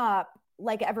stepping up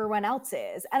like everyone else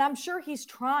is? And I'm sure he's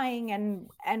trying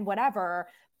and whatever,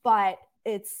 but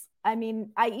I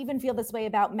mean, I even feel this way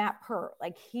about Matt Pert.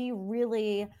 Like he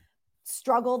really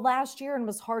struggled last year and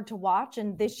was hard to watch.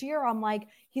 And this year I'm like,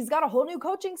 he's got a whole new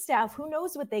coaching staff. Who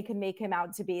knows what they can make him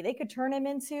out to be? They could turn him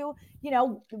into, you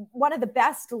know, one of the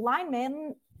best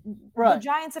linemen the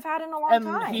Giants have had in a long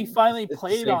time. And he finally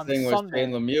played on Sunday. Same thing with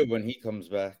Shane Lemieux when he comes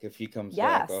back, if he comes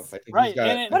back off. I think he's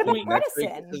got, what about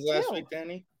Bredesen? Is last week,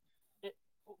 Danny?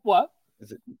 What?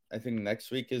 Is it? I think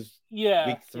next week is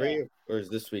week 3, or is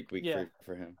this week 3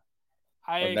 for him?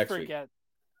 I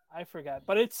forget.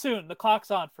 But it's soon. The clock's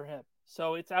on for him.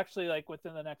 So it's actually like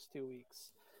within the next 2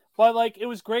 weeks. But like it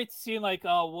was great to see, like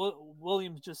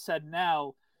Williams just said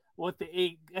now, with the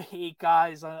eight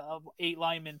guys of 8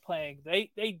 linemen playing.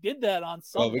 They did that on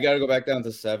Sunday. Well, we got to go back down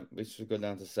to 7. We should go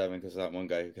down to 7 because that one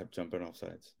guy who kept jumping off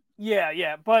sides.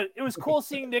 Yeah. But it was cool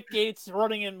seeing Nick Gates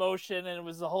running in motion, and it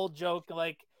was the whole joke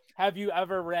like, have you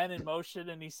ever ran in motion?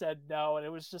 And he said no, and it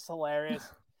was just hilarious.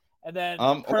 And then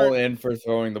I'm all in for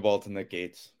throwing the ball to Nick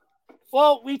Gates.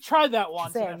 Well, we tried that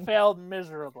once and it failed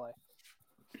miserably.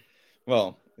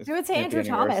 Well, do it to Andrew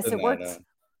Thomas. It worked.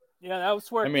 Yeah, that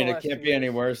was worked. I mean, it can't be any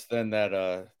worse than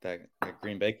that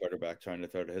Green Bay quarterback trying to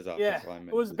throw to his offensive lineman.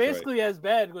 It was basically as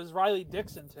bad as Riley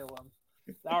Dixon to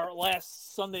him. Our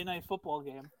last Sunday night football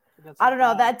game. I don't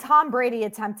know. That Tom Brady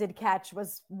attempted catch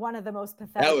was one of the most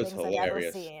pathetic things hilarious. I've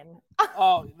ever seen.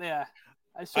 Oh, yeah.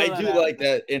 I do like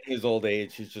that in his old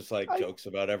age. He's just like jokes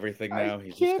about everything now.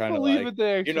 He's just kind of like,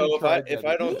 you know, if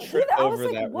I don't trip over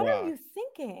that what rock. Are you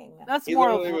thinking? That's he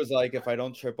literally was like, if I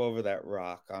don't trip over that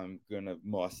rock, I'm going to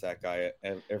moss that guy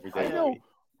every day. I know.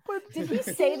 But did he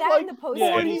say that in the post?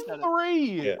 Yeah, he's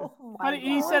 3. Yeah. Oh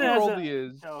he said it as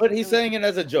a But he's saying it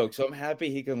as a joke, so I'm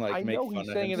happy he can like make fun of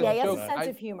him. He has a sense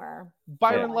of humor.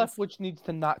 Byron Leftwich needs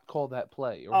to not call that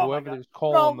play, or whoever is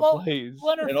calling the plays.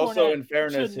 And also, in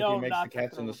fairness, if he makes the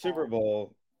catch in the Super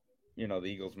Bowl, you know, the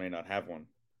Eagles may not have one.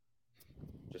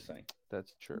 Just saying.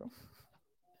 That's true.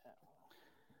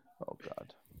 Oh,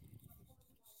 God.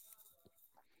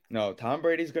 No, Tom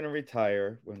Brady's going to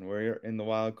retire when we're in the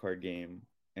wild card game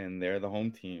and they're the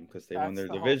home team because they won That's their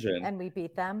the home division, And we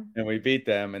beat them. and we beat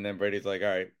them. And then Brady's like, "All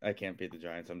right, I can't beat the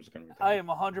Giants. I'm just gonna retire." I am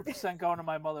 100% going to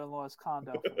my mother-in-law's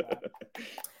condo for that.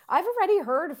 I've already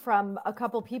heard from a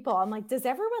couple people. I'm like, does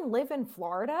everyone live in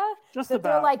Florida? Just That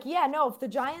they're about. like, yeah, no, if the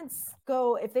Giants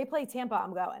if they play Tampa,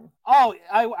 I'm going. Oh,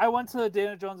 I went to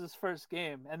Daniel Jones' first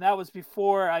game, and that was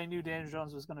before I knew Daniel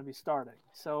Jones was going to be starting.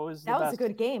 So it was That was a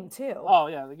good game too. Oh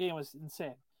yeah, the game was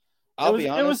insane. I'll be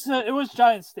honest. It was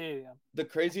Giants Stadium. The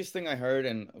craziest thing I heard,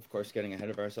 and of course, getting ahead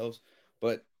of ourselves,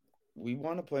 but we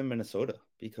want to play Minnesota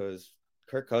because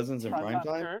Kirk Cousins in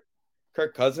primetime.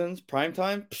 Kirk Cousins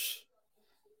primetime.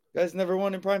 Guys never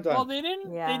won in primetime. Well, they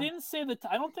didn't. Yeah. They didn't say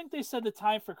I don't think they said the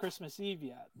time for Christmas Eve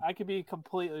yet. I could be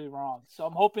completely wrong. So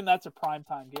I'm hoping that's a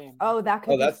primetime game. Oh, that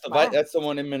could. That's the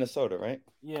one in Minnesota, right?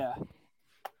 Yeah.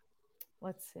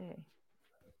 Let's see.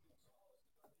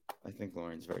 I think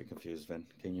Lauren's very confused. Vin,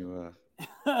 can you?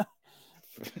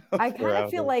 I kind of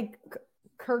feel like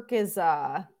Kirk is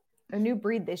a new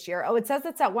breed this year. Oh, it says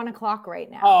it's at 1:00 right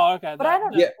now. Oh, okay. But I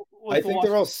don't. Yeah, I think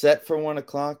they're all set for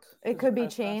 1:00. It could be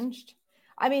changed.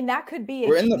 I mean, that could be.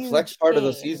 We're in the flex part of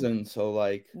the season, so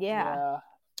like. Yeah.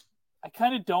 I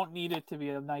kind of don't need it to be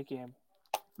a night game,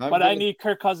 but I need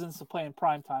Kirk Cousins to play in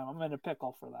primetime. I'm in a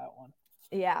pickle for that one.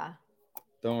 Yeah.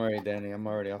 Don't worry, Danny. I'm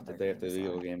already off the day after the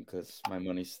Eagle game because my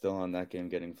money's still on that game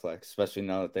getting flex, especially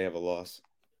now that they have a loss.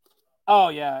 Oh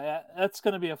yeah, that's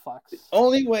gonna be a flex. The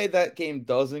only way that game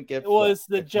doesn't get was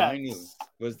the Jets.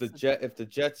 Was the Jet if the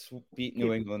Jets beat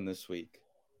New England this week,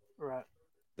 right?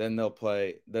 Then they'll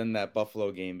play. Then that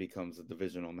Buffalo game becomes a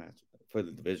divisional match for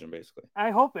the division, basically. I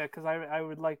hope it because I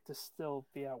would like to still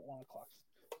be at 1:00.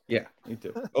 Yeah, me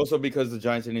too. Also because the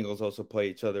Giants and Eagles also play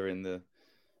each other in the.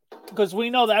 Because we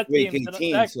know that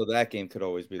game, so that game could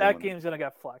always be that game's gonna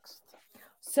get flexed.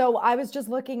 So I was just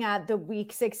looking at the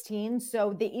week 16.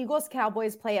 So the Eagles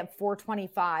Cowboys play at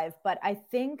 4:25, but I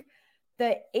think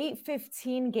the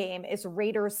 8:15 game is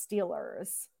Raiders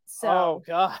Steelers. So oh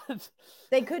god,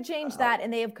 they could change that,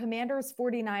 and they have Commanders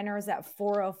 49ers at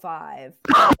 4:05.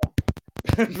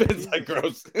 Vince, like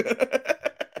gross.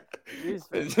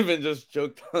 Vince just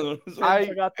joked on. I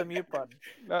forgot the mute button.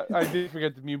 I did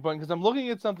forget the mute button because I'm looking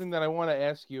at something that I want to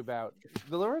ask you about.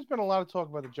 There's been a lot of talk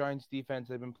about the Giants defense.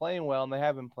 They've been playing well, and they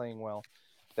have been playing well.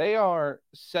 They are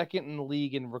second in the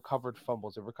league in recovered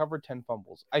fumbles. They've recovered 10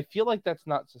 fumbles. I feel like that's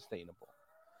not sustainable.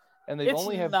 And they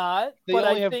only have 2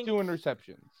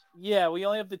 interceptions. Yeah, we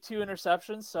only have the 2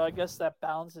 interceptions, so I guess that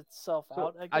balances itself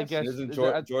out. I guess. Isn't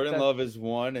Jordan Love is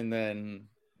one, and then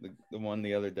the one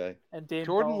the other day. And Dane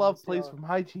Jordan Love plays for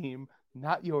my team,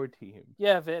 not your team.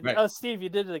 Yeah, Vin. Right. Oh, Steve, you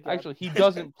did it again. Actually, he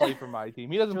doesn't play for my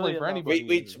team. He doesn't play for anybody.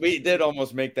 We did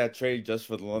almost make that trade just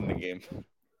for the London game.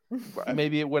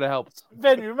 Maybe it would have helped.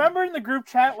 Vin, remember in the group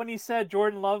chat when he said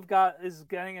Jordan Love is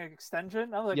getting an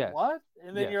extension? I was like, yes. What?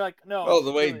 And then you're like, no. Well,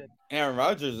 the way Aaron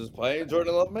Rodgers is playing,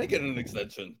 Jordan Love may get an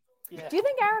extension. Yeah. Do you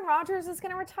think Aaron Rodgers is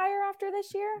going to retire after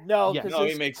this year? No,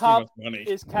 because he makes too much money.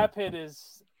 His cap hit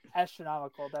is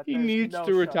astronomical. He needs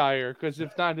to retire because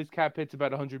if not, his cap hit's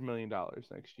about $100 million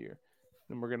next year,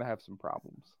 and we're gonna have some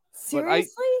problems.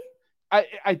 Seriously? But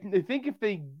I think if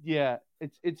they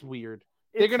it's weird.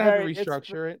 They're gonna have to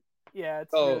restructure it. Yeah,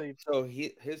 it's really. So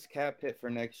his cap hit for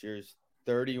next year is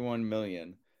 $31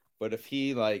 million, but if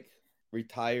he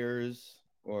retires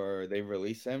or they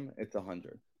release him, it's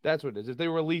 $100. That's what it is. If they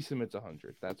release him, it's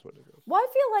 $100. That's what it is. Well, I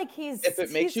feel like if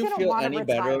it makes you feel any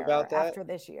better about that after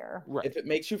this year. Right. If it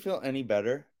makes you feel any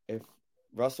better, if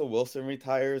Russell Wilson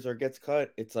retires or gets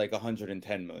cut, it's like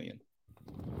 $110 million.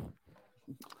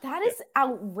 That is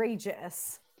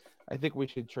outrageous. I think we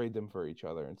should trade them for each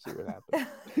other and see what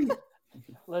happens.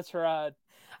 Let's ride.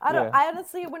 I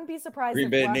honestly wouldn't be surprised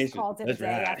if Russ Nation. called it a day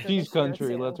after Cheese this year, country,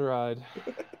 too. let's ride.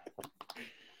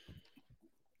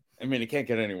 I mean, it can't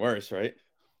get any worse, right?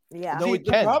 Yeah. No, See, it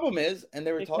the can. problem is, and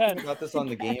they were talking can. about this on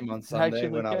the game on Sunday Actually,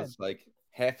 when it I can. was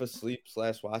half asleep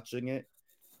 / watching it,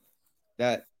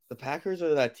 that the Packers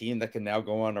are that team that can now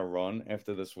go on a run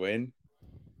after this win,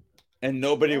 and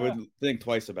nobody would think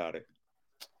twice about it.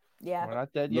 Yeah. We're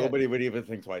not dead yet. Nobody would even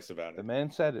think twice about The it.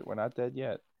 man said it. We're not dead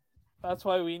yet. That's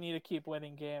why we need to keep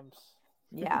winning games.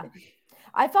 Yeah.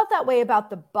 I felt that way about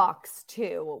the Bucks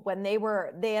too. When they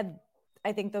had,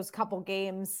 I think, those couple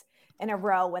games in a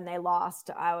row when they lost,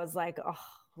 I was like, oh,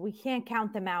 we can't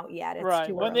count them out yet. It's right.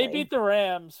 too When early. they beat the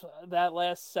Rams that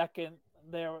last second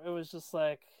there, it was just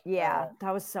like, yeah,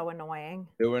 that was so annoying.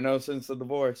 There were no since the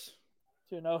divorce.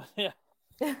 Yeah.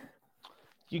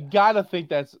 You gotta think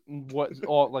that's what's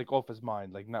all off his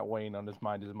mind, not weighing on his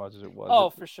mind as much as it was. Oh,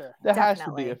 for sure. That has to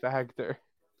Definitely. be a factor.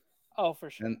 Oh, for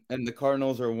sure. And the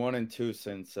Cardinals are 1-2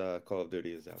 since Call of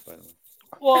Duty is out, by the way.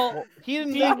 Well, he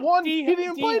didn't. They won. He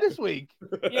didn't play this week.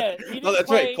 Yeah, he didn't Oh, that's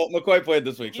play, right. Colt McCoy played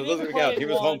this week, so it he doesn't didn't count. play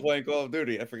He was home one. playing Call of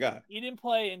Duty. I forgot. He didn't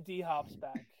play, and D-Hop's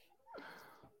back.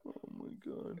 Oh my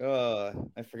god.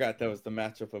 I forgot that was the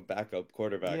matchup of backup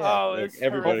quarterback. Yeah. Oh, Like, it's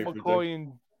everybody Colt predicted. McCoy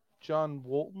and John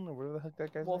Walton, or whatever the heck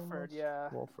that guy's name Wolford, was. yeah.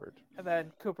 Wolford. And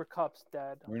then Cooper Kupp's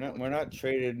dead. We're not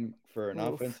traded for an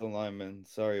Oof. offensive lineman.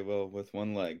 Sorry, Will, with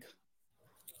one leg.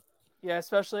 Yeah,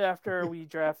 especially after we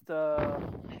draft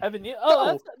Evan Neal.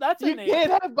 Oh, No, that's a You name.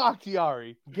 can't have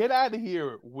Bakhtiari. Get out of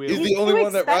here, Will. He's He's the only too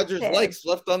one that Rodgers expensive. likes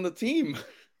left on the team.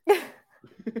 No,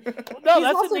 He's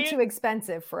that's also a name. too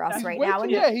expensive for us That's right Way now. too-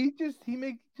 And yeah, he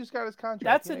just got his contract.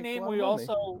 That's He a makes name lot we of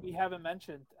money. we haven't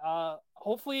mentioned.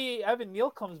 Hopefully Evan Neal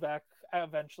comes back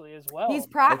eventually as well. he's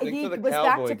I think he for the was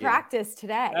back Cowboy to game. practice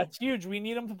today. That's huge. We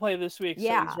need him to play this week.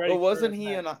 Yeah. So he's ready But wasn't for he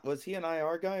next. was he an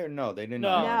IR guy or no? They didn't.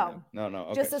 No. IR him. No.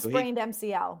 Okay. Just a so sprained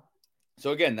MCL.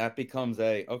 So again, that becomes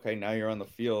okay. Now you're on the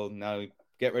field. Now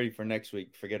get ready for next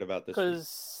week. Forget about this. Week.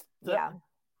 Because Yeah.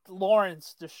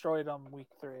 Lawrence destroyed him week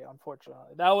 3,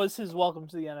 unfortunately. That was his welcome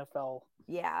to the NFL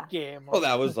Yeah. game. Well,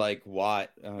 that was like Watt.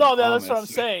 No, that's what I'm Thomas.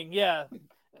 saying. Yeah.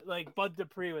 Like Bud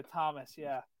Dupree with Thomas.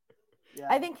 Yeah. Yeah.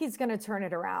 I think he's going to turn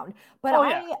it around. But Oh,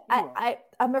 yeah, he will.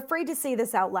 I'm afraid to say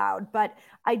this out loud, but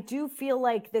I do feel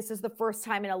like this is the first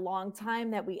time in a long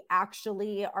time that we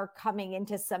actually are coming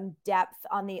into some depth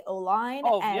on the O-line.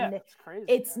 Oh, and yeah. It's crazy.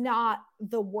 it's not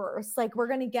the worst. Like, we're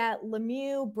going to get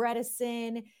Lemieux,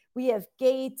 Bredesen. We have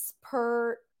Gates,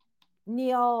 Pert,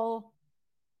 Neal.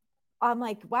 I'm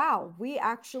like, wow, we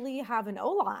actually have an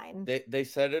O-line. They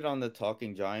said it on the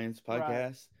Talking Giants Right.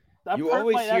 podcast. That You Pert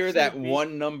always might hear actually that be-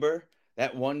 one number,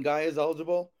 that one guy is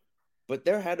eligible, but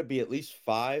there had to be at least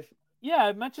 5 Yeah,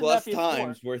 I mentioned plus that before.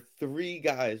 times where 3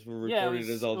 guys were Yeah, reported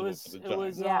as eligible for the it Giants.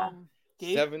 was Yeah.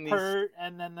 Gabe 70s Pert,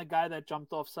 and then the guy that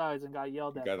jumped off sides and got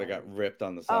yelled the at. guy that by got ripped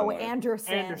on the Oh, sideline.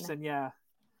 Anderson. yeah.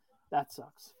 That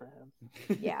sucks for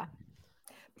him. Yeah.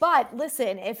 But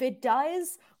listen, if it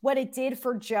does what it did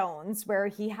for Jones, where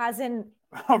he hasn't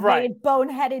Right. made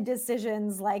boneheaded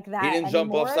decisions like that, He didn't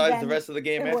jump off anymore, sides the then rest of the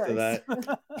game it after works.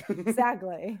 that.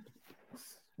 Exactly.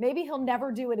 Maybe he'll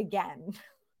never do it again.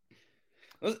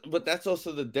 But that's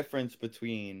also the difference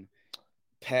between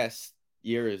past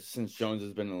years since Jones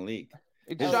has been in the league.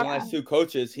 It's His shocking. last 2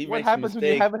 coaches, he What makes a happens when you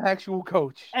mistake. have an actual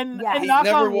coach? And, Yeah. and He knock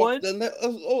never on walked. wood,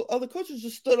 The coaches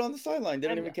just stood on the sideline,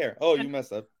 didn't And- even care. Oh, you and-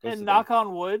 messed up. Go sit and down. knock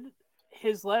on wood,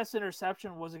 his last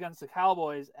interception was against the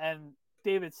Cowboys, and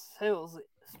David Sills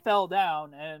fell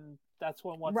down, and that's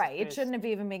when Right. It shouldn't have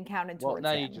even been counted Well, towards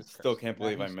now him. you just Still can't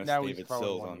believe Now I he's- missed now he's David throwing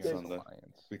Sills one on against the Sunday.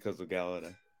 Lions. because of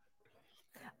Galladay.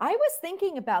 I was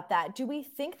thinking about that. Do we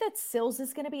think that Sills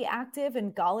is going to be active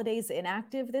and Galladay's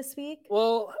inactive this week?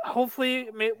 Well,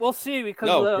 hopefully, we'll see because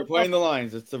No, the, we're playing the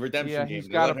Lions. It's the redemption Yeah, game. he's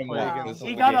They gotta let him play walk against this the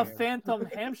he whole got a game. phantom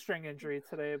hamstring injury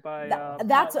today by That's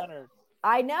Matt Leonard.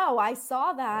 I know. I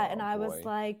saw that Oh, and I was boy.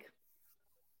 like,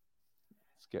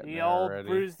 It's getting The there old already.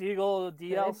 bruised eagle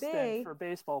DL Could be. stint for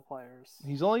baseball players.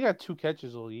 He's only got 2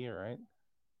 catches all year, right?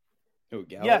 Who,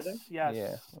 Galladay? Yes.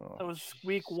 Yeah. Oh, It was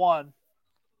week 1,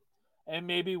 and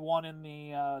maybe 1 in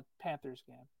the Panthers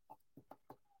game.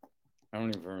 I don't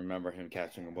even remember him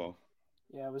catching a ball.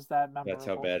 Yeah, it was that memorable. That's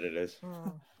how bad it is.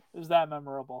 It was that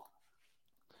memorable.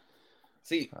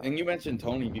 See, and you mentioned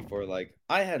Tony before. Like,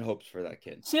 I had hopes for that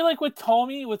kid. See, like with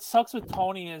Tony, what sucks with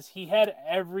Tony is he had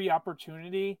every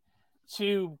opportunity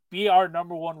to be our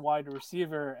number 1 wide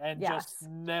receiver and just Yes.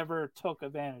 never took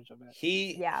advantage of it.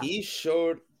 He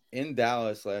showed in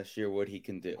Dallas last year what he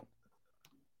can do.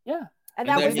 Yeah. and And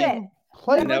that then was he- it.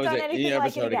 Play Never that was done it. anything You never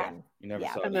like saw it it again. again. You never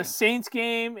Yeah. saw it And the again. Saints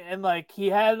game, and like he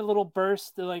had a little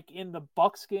burst like in the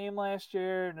Bucks game last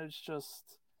year, and it's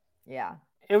just Yeah.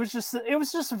 it was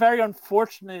just very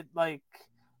unfortunate. Like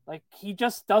he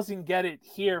just doesn't get it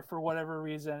here for whatever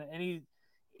reason, and The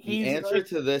he's answer like,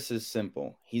 to this is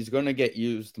simple. He's going to get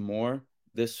used more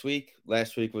this week.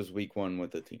 Last week was week 1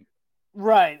 with the team.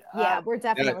 right. Yeah, we're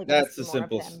definitely that's going to the see more of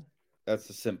simple- him. That's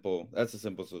a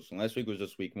simple solution. Last week was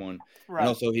just week 1. right. And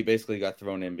also, he basically got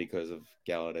thrown in because of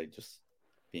Galladay just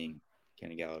being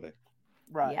Kenny Galladay.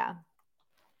 right. Yeah.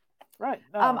 Right.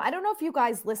 No. I don't know if you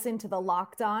guys listen to the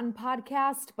Locked On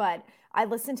podcast, but I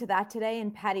listened to that today.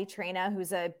 And Patty Traina,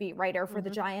 who's a beat writer for the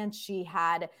Giants, she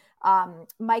had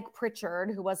Mike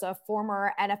Pritchard, who was a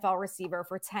former NFL receiver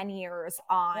for 10 years,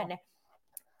 on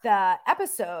the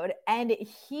episode. And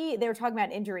they were talking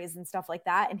about injuries and stuff like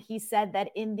that. And he said that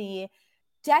in the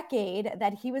decade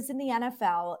that he was in the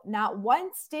NFL, not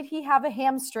once did he have a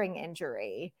hamstring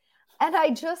injury. And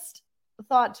I just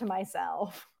thought to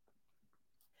myself,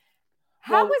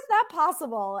 How is that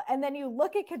possible? And then you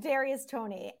look at Kadarius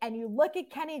Toney and you look at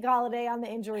Kenny Golladay on the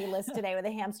injury list today with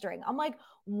a hamstring. I'm like,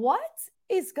 what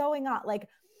is going on? Like,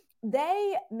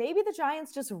 maybe the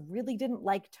Giants just really didn't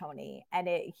like Tony, and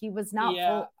he was not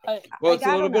full. Well, it's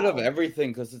a little bit of everything,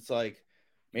 because it's like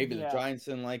maybe the Giants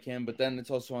didn't like him, but then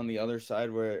it's also on the other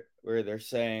side where they're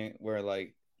saying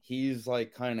like he's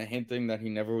like kind of hinting that he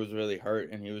never was really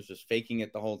hurt and he was just faking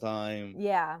it the whole time.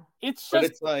 Yeah, it's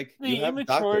like you have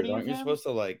doctors, aren't you supposed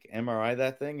to like MRI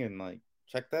that thing and like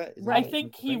check that? I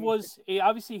think he was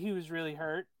really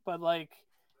hurt, but like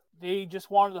they just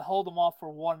wanted to hold him off for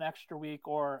 1 extra week,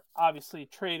 or obviously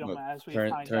trade him as we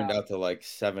turned out to like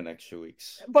 7 extra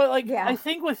weeks. But like I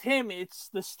think with him, it's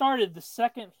the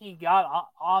second he got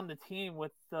on the team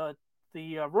with the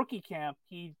rookie camp,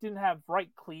 he didn't have right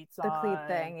cleats on. The cleat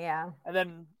thing, yeah. And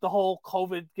then the whole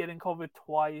getting COVID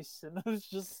twice, and it was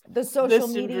just the social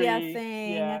media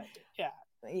thing.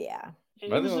 Yeah.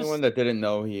 Am I the only one that didn't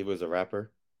know he was a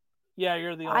rapper? Yeah,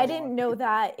 you're the only I didn't know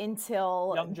that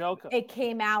until Young Joker. It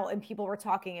came out and people were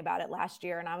talking about it last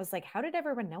year, and I was like, how did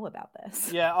everyone know about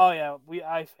this? Yeah, oh yeah.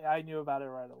 I knew about it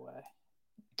right away.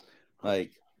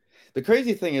 Like, the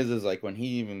crazy thing is like when he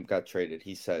even got traded,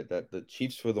 he said that the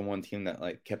Chiefs were the one team that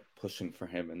like kept pushing for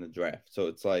him in the draft. So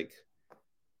it's like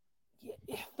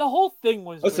the whole thing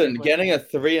was getting a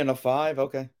 3 and a 5,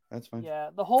 okay. That's fine.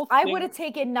 Yeah, the whole thing. I would have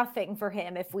taken nothing for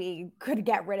him if we could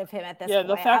get rid of him at this point.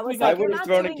 The fact I would have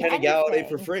thrown in Kenny Golladay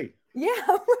for free. Yeah,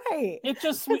 right. It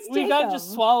just we gotta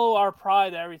just swallow our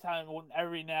pride every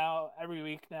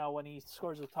week now when he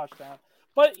scores a touchdown.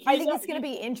 But I think he's going to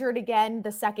be injured again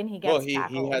the second he gets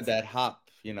tackled. He had that hop.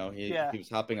 He was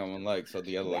hopping on one leg, so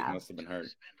the other leg must have been hurt.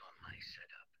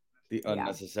 The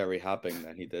unnecessary hopping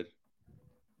that he did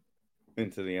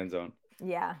into the end zone.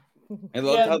 Yeah. I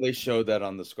loved how they showed that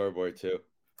on the scoreboard too.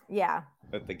 Yeah.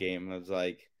 At the game, I was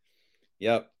like,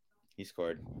 "Yep, he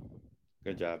scored.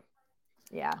 Good job."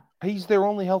 Yeah. He's their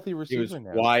only healthy receiver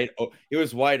now. He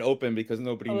was wide open because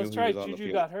nobody knew he was on the field.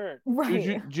 Juju got hurt.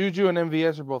 Right. Juju and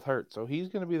MVS are both hurt, so he's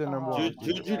going to be the number one.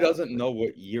 Juju doesn't know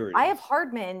what year it is. I have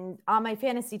Hardman on my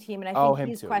fantasy team, and I think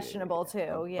he's questionable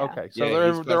too. Yeah. Okay,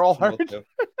 so they're all hurt.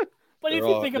 But if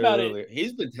you think about it,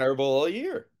 he's been terrible all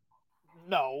year.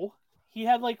 No, he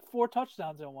had like 4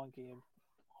 touchdowns in one game.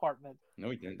 Hartman. No,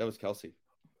 he didn't. That was Kelsey.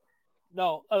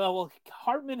 No, well,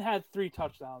 Hartman had 3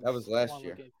 touchdowns. That was last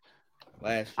year.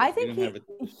 I think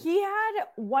he had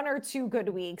 1 or 2 good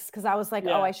weeks because I was like,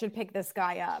 oh, I should pick this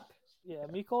guy up. Yeah,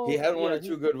 Miko. He had 1 or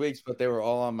 2 good weeks, but they were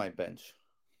all on my bench.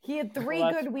 He had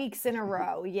 3 good weeks in a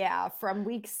row. Yeah, from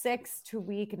week 6 to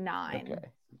week 9. Okay.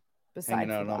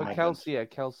 Besides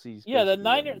Kelsey's. Yeah,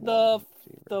 the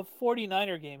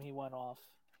 49er game he went off,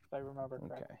 if I remember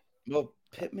correctly. Okay. Well,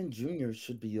 Pittman Jr.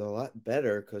 should be a lot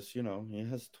better because he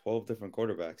has 12 different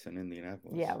quarterbacks in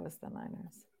Indianapolis. Yeah, it was the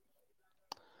Niners.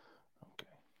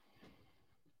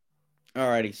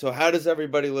 Alrighty, so how does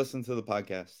everybody listen to the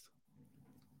podcast?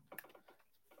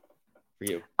 For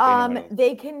you.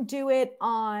 They can do it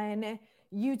on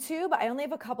YouTube. I only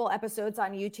have a couple episodes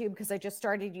on YouTube because I just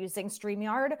started using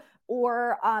StreamYard,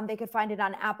 or they could find it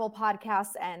on Apple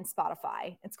Podcasts and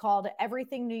Spotify. It's called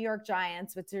Everything New York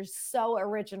Giants, which is so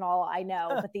original, I know.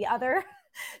 But the other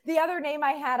name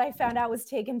I found out was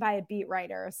taken by a beat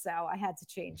writer, so I had to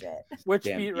change it. Which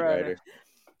beat writer?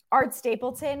 Art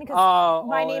Stapleton, because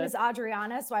my name is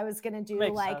Adriana, so I was going to do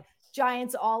sense.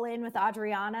 Giants All In with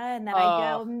Adriana, and then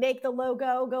I go make the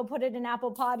logo, go put it in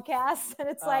Apple Podcasts, and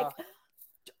it's like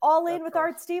All In with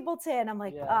Art Stapleton. I'm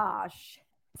like,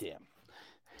 damn.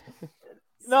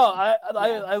 No,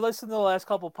 I listened to the last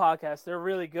couple podcasts. They're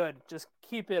really good. Just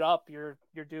keep it up. You're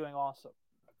doing awesome.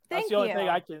 That's the only thing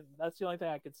I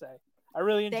can say. I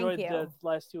really enjoyed the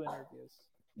last 2 interviews.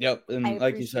 Yep, and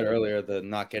like you said earlier, the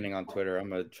not getting on Twitter.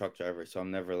 I'm a truck driver, so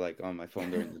I'm never like on my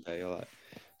phone during the day a lot.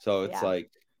 So it's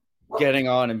like getting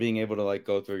on and being able to like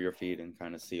go through your feed and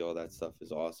kind of see all that stuff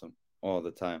is awesome all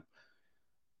the time.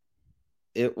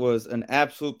 It was an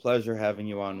absolute pleasure having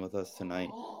you on with us tonight.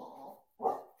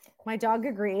 My dog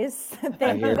agrees.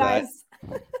 Thank you guys.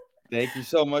 Thank you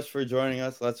so much for joining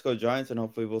us. Let's go Giants, and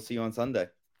hopefully we'll see you on Sunday.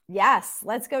 Yes,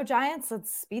 let's go Giants.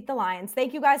 Let's beat the Lions.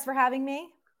 Thank you guys for having me.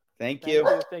 Thank you.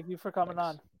 Thank you for coming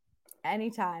on.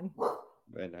 Anytime.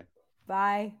 Bye.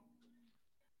 Bye.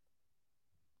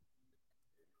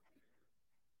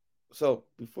 So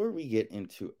before we get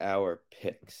into our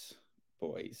picks,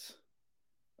 boys,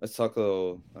 let's talk a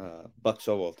little Buck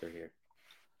Showalter here.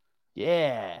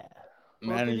 Yeah.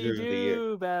 Manager of the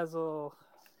year. Basil?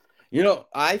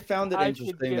 I found it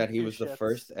interesting that he was the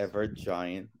first ever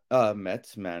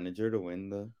Mets manager to win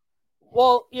the...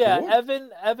 Well, yeah,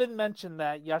 Evan mentioned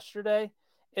that yesterday,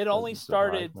 It only Doesn't surprise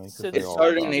started me, 'cause since they It all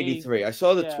started in suck. '83. I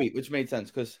saw the Yeah. tweet, which made sense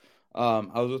because I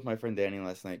was with my friend Danny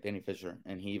last night, Danny Fisher,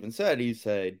 and he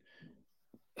said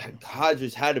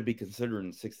Hodges had to be considered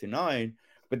in '69,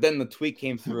 but then the tweet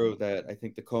came through that I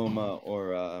think Tacoma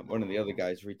or one of the other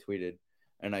guys retweeted,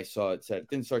 and I saw it said it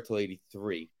didn't start till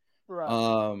 '83.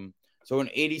 Right. So in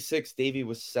 '86, Davey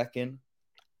was second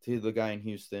to the guy in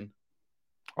Houston.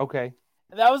 Okay.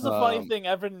 And that was the funny Um, thing.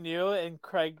 Evan knew, and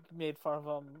Craig made fun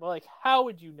of him. Like, how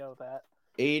would you know that?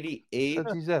 88,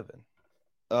 Because he's Evan.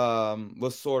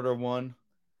 Lasorda won.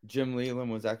 Jim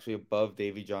Leland was actually above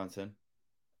Davey Johnson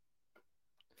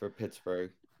for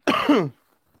Pittsburgh. The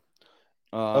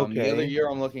other Okay. year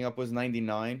I'm looking up was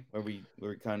 '99, where we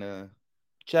were kind of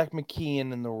Jack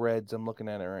McKeon and the Reds. I'm looking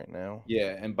at it right now.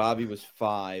 yeah, and Bobby was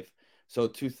 5. So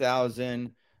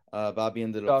 2000, Bobby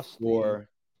ended up Dusty. 4.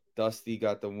 Dusty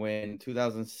got the win.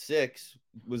 2006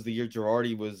 was the year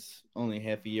Girardi was only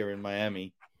half a year in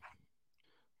Miami.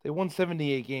 They won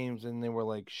 78 games and they were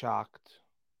like shocked.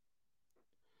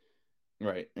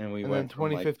 Right, and we And then went from,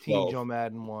 like, 2015, 12, Joe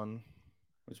Madden won.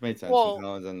 which made sense. Well,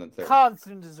 Collins in the third. Collins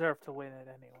didn't deserve to win it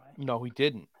anyway. No, he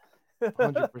didn't.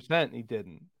 100% he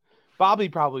didn't. Bobby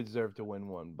probably deserved to win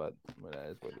one, but that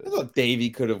is what it I is. thought Davey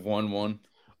could have won one,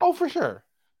 Oh, for sure.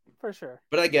 For sure.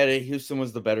 but I get it. Houston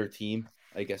was the better team,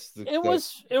 I guess. It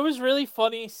was really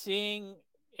funny seeing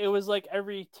it was like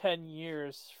every 10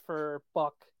 years for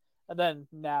Buck, and then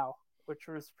now, which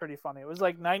was pretty funny. It was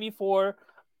like 94,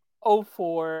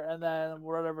 04, and then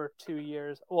whatever 2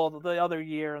 years. Well, the other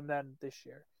year, and then this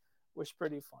year, was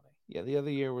pretty funny. Yeah, the other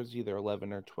year was either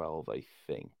 11 or 12, I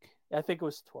think. I think it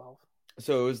was 12.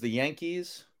 So it was the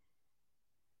Yankees,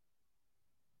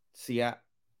 Seattle,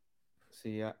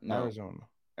 no,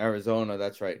 Arizona.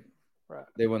 That's right. Right.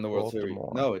 They won the World Series.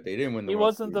 Baltimore. No, they didn't win the He World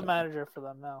wasn't Series. the manager for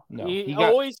them, no. No, He he got-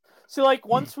 always see like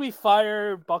once we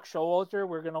fire Buck Showalter,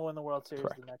 we're gonna win the World Series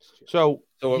Correct. the next year. So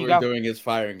So what he we're got, doing is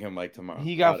firing him like tomorrow.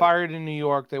 he got it. fired in New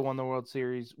York. They won the World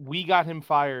Series. We got him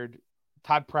fired.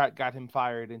 Todd Pratt got him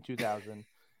fired in 2000.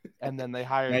 And then they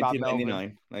hired Bob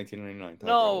Melvin. 1999.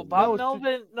 No, Bob Bob No,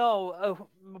 Melvin. No,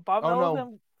 Bob Oh, no.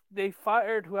 Melvin. They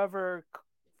fired whoever.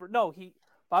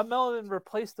 Bob Melvin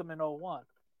replaced him in 01.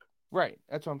 Right.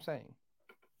 That's what I'm saying.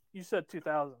 You said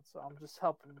 2000, so I'm just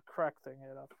helping correcting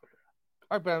it up for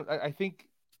All right, but I think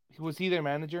was he their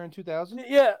manager in 2000? you.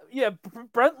 Yeah.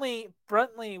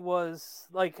 Brentley was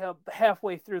like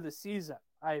halfway through the season,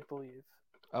 I believe.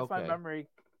 If my Okay. memory.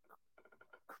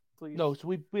 Please. No, so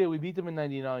we beat them in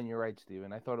 99. You're right,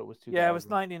 Steven. I thought it was 2000. Yeah, it was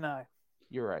 99.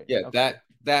 You're right. Yeah, Okay.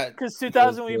 that Because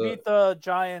 2000 we was beat the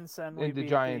Giants and we And the beat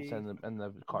Giants the, and the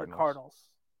the Cardinals. Cardinals.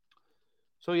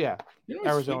 So yeah, You know,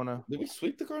 Arizona. Did we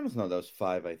sweep the Cardinals? No, that was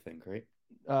 5, I think, right?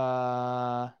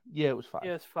 Yeah, it was 5.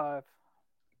 Yes, 5.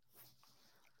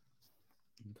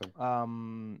 Okay.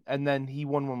 And then he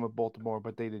won one with Baltimore,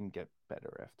 but they didn't get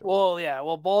better after. Well, yeah.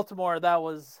 Well, Baltimore, that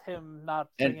was him not.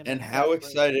 bringing And in how Brett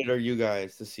excited are you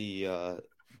guys to see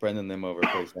Brendan Limmer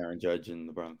replace Aaron Judge in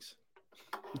the Bronx?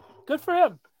 Brady. Good for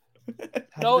him. Had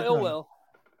a No good ill time. will.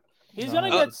 He's No.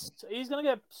 gonna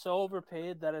get so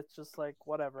overpaid that it's just like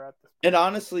whatever at this point. And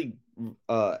honestly,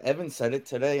 Evan said it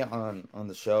today on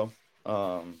the show.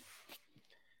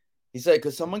 He said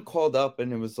because someone called up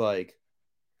and it was like,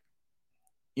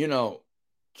 you know,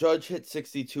 Judge hit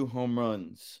 62 home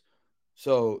runs,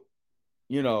 so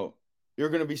you know you're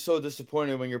gonna be so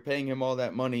disappointed when you're paying him all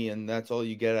that money and that's all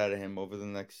you get out of him over the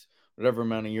next whatever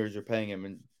amount of years you're paying him.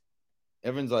 And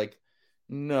Evan's like,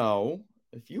 no.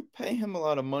 If you pay him a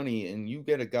lot of money and you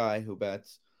get a guy who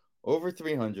bats over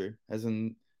 300, has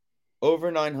an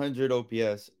over 900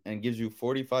 OPS, and gives you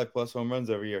 45 plus home runs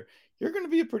every year, you're going to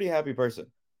be a pretty happy person.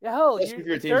 Yeah, hell, Especially if your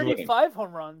you're team's winning. 35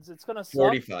 home runs. It's gonna suck.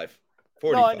 45.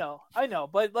 No, I know,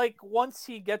 but like once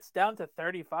he gets down to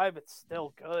 35, it's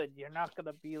still good. You're not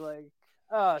gonna be like,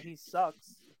 oh, he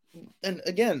sucks. And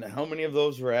again, how many of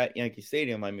those were at Yankee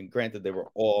Stadium? I mean, granted, they were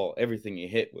all, everything he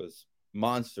hit was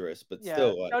monstrous, but Yeah,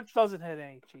 still, like, Judge doesn't hit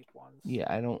any cheap ones.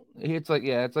 Yeah, I don't. It's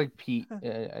like Pete.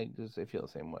 I feel the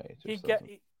same way. It just doesn't-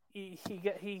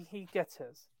 He gets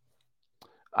his.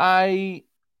 I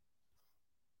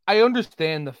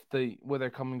understand the where they're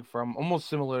coming from. Almost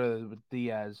similar with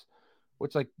Diaz, where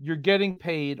it's like you're getting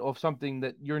paid off something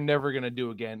that you're never gonna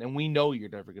do again, and we know you're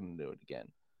never gonna do it again.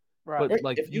 Right. But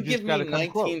like, if you just give me gotta come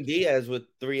 19 close. Diaz with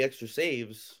 3 extra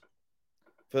saves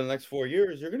for the next 4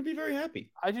 years, you're going to be very happy.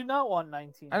 I do not want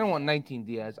 19. I don't want 19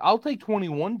 Diaz. I'll take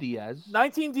 21 Diaz.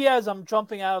 19 Diaz. I'm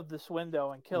jumping out of this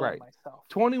window and killing Right. myself.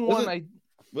 21.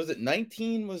 Was it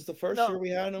 19 was the first No, year we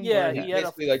had him? yeah, where he had a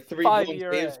basically like 3 blown 5 saves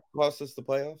ERA. cost us the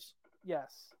playoffs.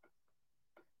 Yes.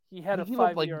 He had a He gave up,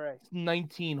 5 like, ERA.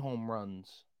 19 home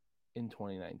runs. in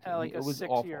 2019. Like it a was 6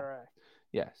 awful. ERA.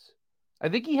 Yes, I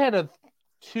think he had a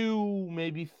 2,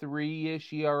 maybe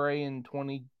 3-ish ERA in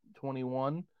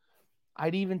 2021.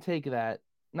 I'd even take that.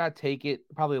 Not take it,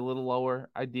 probably a little lower,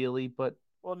 ideally, but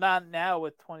Well, not now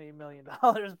with $20 million,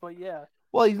 but yeah.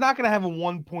 well, he's not going to have a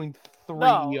 1.3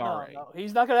 No, ERA. no.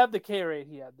 He's not gonna have the K rate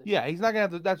he had this Yeah, year. he's not going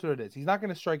to have. That's what it is. He's not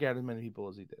going to strike out as many people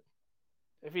as he did.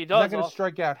 If he He's does, not going to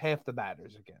strike out half the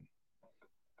batters again.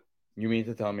 You mean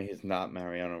to tell me he's not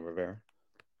Mariano Rivera?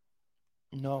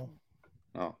 No,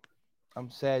 Oh, I'm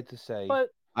sad to say. But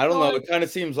I don't know. But- It kind of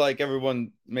seems like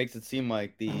everyone makes it seem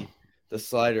like the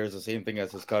slider is the same thing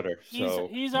as his cutter. So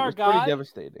he's it our was pretty guy.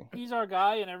 devastating. He's our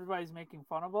guy, and everybody's making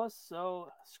fun of us. So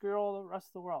screw all the rest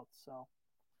of the world.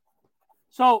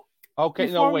 So Okay,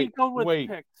 before no, we go with wait.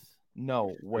 picks.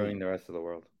 No, ruining wait. the rest of the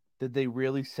world. Did they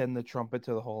really send the trumpet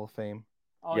to the Hall of Fame?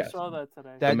 Oh, Yes. I saw that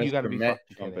today. That The you got to Mr. be Met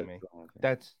fucking trumpet kidding me. to the Hall of Fame.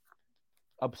 That's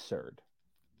absurd.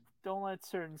 Don't let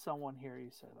certain someone hear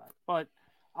you say that. But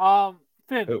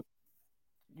Finn, Who?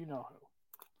 you know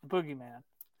who? Boogeyman.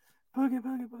 Boogie.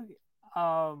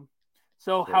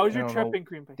 So Yeah, how's I your don't trip know. in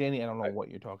Green Bay? Danny, I don't know what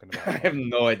you're talking I about. have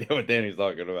no idea what Danny's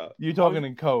talking about. You're talking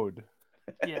in code.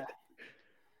 Yeah.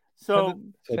 So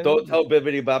So don't tell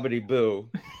Bibbidi Bobbidi Boo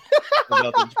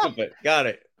about the trumpet. Got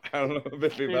it. I don't know what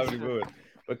Bibbidi Bobbidi Boo is.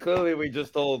 But clearly we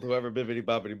just told whoever Bibbidi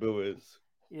Bobbidi Boo is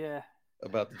yeah.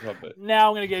 about the trumpet. Now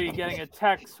I'm gonna be getting a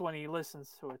text when he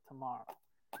listens to it tomorrow.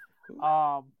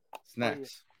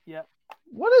 Snacks. Yeah.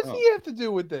 What does he have to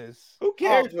do with this? Who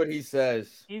cares what he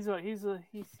says? He's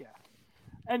yeah.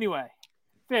 Anyway,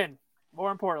 Finn.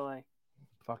 More importantly,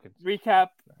 Fucking recap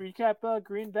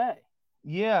Green Bay.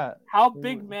 yeah. How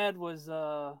big mad was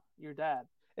your dad?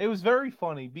 It was very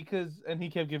funny because, and he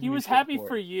kept giving. He me was shit happy for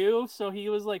for it. you, so he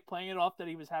was like playing it off that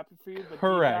he was happy for you. But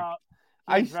Correct.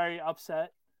 He was very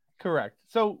upset. Correct.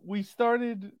 So I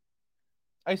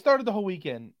started the whole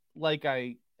weekend like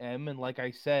I am, and like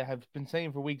I said, have been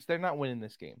saying for weeks, they're not winning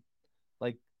this game.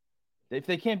 Like, if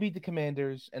they can't beat the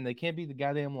Commanders and they can't beat the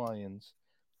goddamn Lions,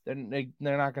 then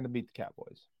they're not going to beat the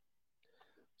Cowboys.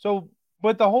 So,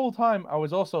 but the whole time I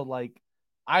was also like,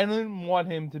 I didn't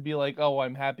want him to be like, oh,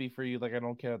 I'm happy for you. Like, I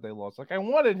don't care that they lost. Like, I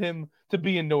wanted him to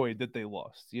be annoyed that they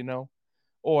lost,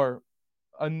 or,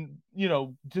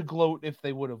 to gloat if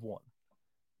they would have won.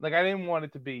 Like, I didn't want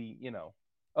it to be,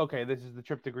 okay, this is the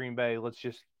trip to Green Bay. Let's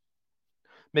just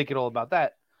make it all about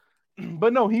that.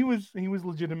 But no, he was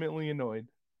legitimately annoyed.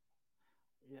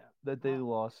 Yeah. That they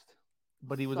lost,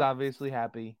 but he was Sucks. obviously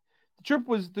happy. The trip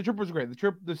was great.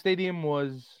 The stadium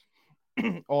was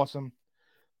awesome.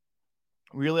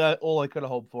 Really, all I could have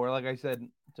hoped for. Like I said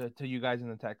to you guys in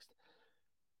the text,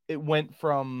 it went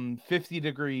from 50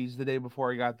 degrees the day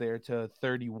before I got there to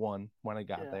 31 when I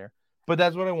got there. But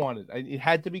that's what I wanted. It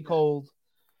had to be cold.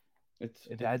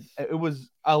 It was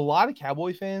a lot of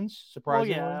Cowboy fans,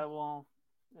 surprisingly. Well,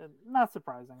 yeah, not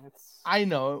surprising. I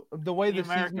know the way the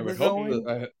season was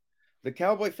going. The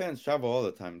Cowboy fans travel all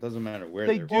the time. It doesn't matter where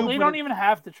They they're do, from. They don't even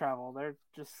have to travel. They're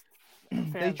just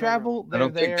they travel. I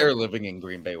don't think they're living in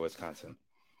Green Bay, Wisconsin.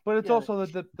 But it's also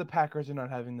that the Packers are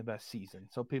not having the best season,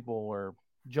 so people were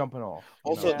jumping off.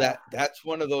 Also, that's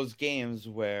one of those games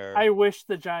where I wish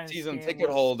the Giants season ticket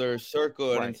holders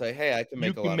circle it and say, "Hey, I can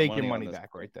make a lot of money. You can make your money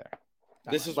back right there."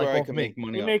 This is where I can make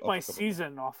money. You make my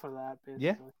season off of that, basically.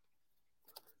 Yeah.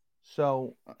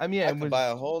 So I mean, I could buy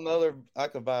a whole nother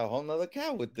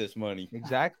cow with this money.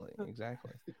 Exactly.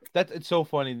 It's so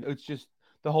funny. It's just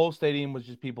the whole stadium was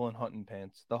just people in hunting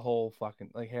pants. The whole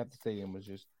fucking half the stadium was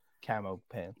just camo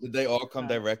pants. Did they all come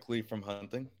directly from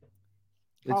hunting?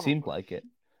 It seemed like it,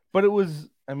 but it was.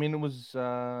 I mean, it was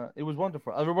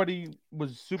wonderful. Everybody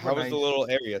was super. How was nice. the little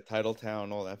area,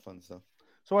 Titletown, all that fun stuff?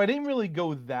 So I didn't really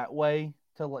go that way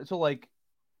when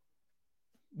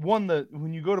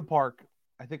you go to park.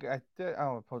 I think I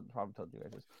probably told you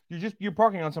guys this. You're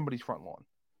parking on somebody's front lawn.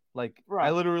 Like I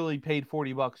literally paid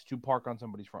 $40 to park on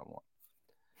somebody's front lawn.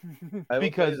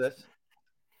 Because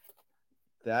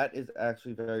that is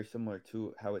actually very similar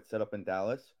to how it's set up in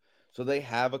Dallas. So they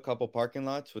have a couple parking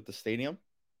lots with the stadium.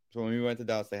 So when we went to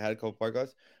Dallas, they had a couple parking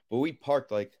lots, but we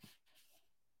parked like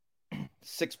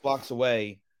 6 blocks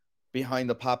away behind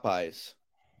the Popeyes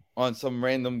on some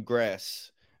random grass.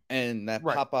 And that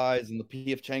Popeyes and the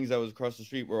P.F. Chang's that was across the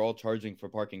street were all charging for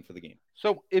parking for the game.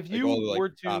 So if you were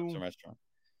to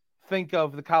think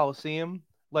of the Coliseum,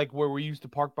 like where we used to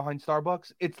park behind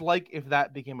Starbucks, it's like if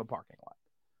that became a parking lot.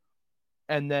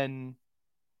 And then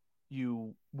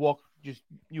you walk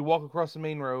across the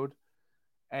main road,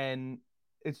 and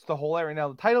it's the whole area. Now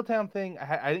the Titletown thing,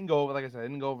 I didn't go over. Like I said, I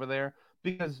didn't go over there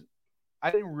because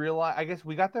I didn't realize. I guess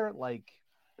we got there at like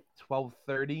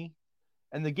 12:30.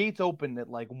 and the gates opened at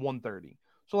like 1:30.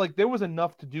 So like there was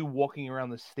enough to do walking around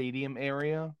the stadium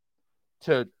area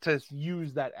to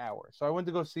use that hour. So I went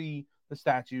to go see the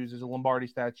statues. There's a Lombardi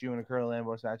statue and a Curly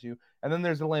Lambeau statue, and then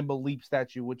there's a Lambeau Leap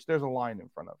statue, which there's a line in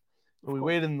front of. So we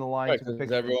waited in the line Right, to the because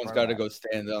picture. everyone's got to go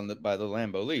stand by the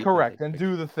Lambeau Leap. Correct, and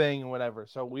do the thing and whatever.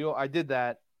 So I did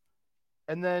that,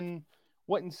 and then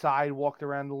went inside, walked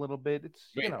around a little bit.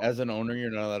 It's Wait, as an owner, you're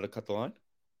not allowed to cut the line?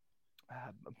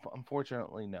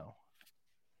 Unfortunately, no.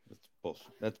 That's bullshit.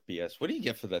 That's BS. What do you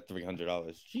get for that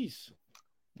 $300? Jeez.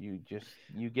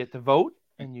 You get to vote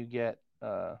and you get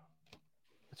a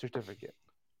certificate.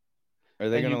 Are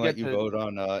they going to let you vote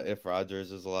on if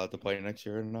Rodgers is allowed to play next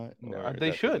year or not? No,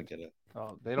 they should.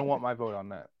 Oh, they don't want my vote on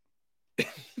that.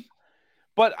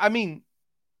 But I mean,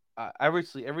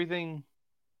 obviously everything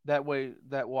that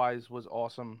wise was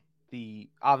awesome.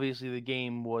 Obviously the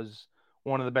game was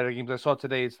one of the better games I saw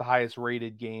today. It's the highest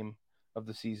rated game of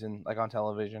the season, like on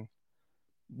television.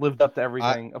 Lived up to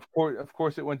everything. Of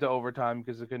course, it went to overtime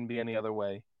because it couldn't be any other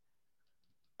way.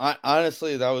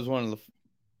 Honestly, that was one of the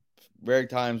rare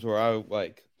times where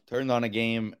I turned on a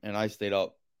game and I stayed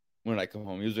up when I come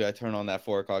home. Usually, I turn on that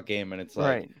 4:00 game and it's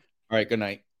like, all right, good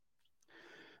night.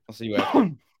 I'll see you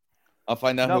after. I'll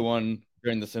find out who won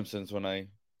during The Simpsons when I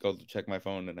go to check my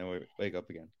phone and I wake up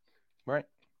again. Right,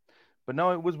 but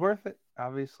no, it was worth it.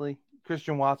 Obviously, the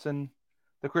Christian Watson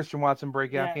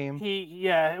breakout game.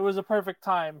 It was a perfect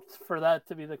time for that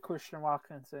to be the Christian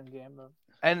Watson game.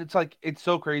 And it's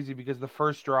so crazy because the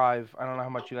first drive, I don't know how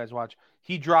much you guys watch,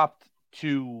 he dropped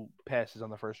 2 passes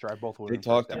on the first drive. Both they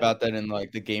talked about that in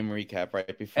the game recap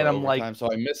right before overtime.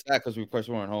 So I missed that because we of course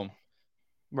weren't home.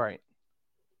 Right.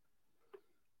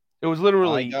 It was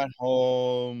literally. I got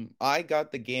home. I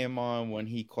got the game on when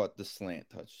he caught the slant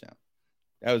touchdown.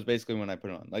 That was basically when I put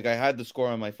it on. I had the score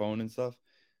on my phone and stuff,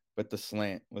 but the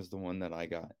slant was the one that I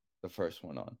got the first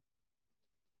one on.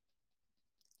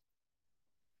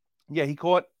 Yeah,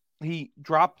 he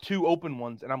dropped 2 open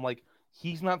ones, and I'm like,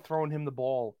 he's not throwing him the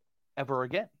ball ever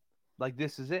again.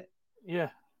 This is it. Yeah.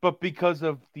 But because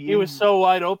of he was so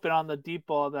wide open on the deep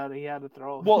ball that he had to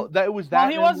throw. Well, that was that.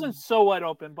 Well, he wasn't so wide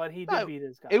open, but he did beat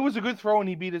his guy. It was a good throw, and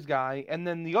he beat his guy. And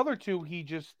then the other 2, he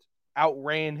just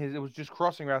outran his. It was just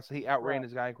crossing routes. So he outran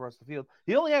his guy across the field.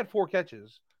 He only had 4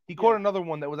 catches. He caught another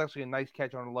one that was actually a nice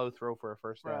catch on a low throw for a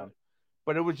first down. Right.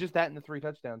 But it was just that and the 3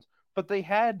 touchdowns. But they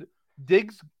had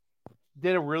Diggs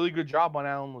did a really good job on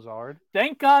Allen Lazard.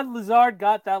 Thank God Lazard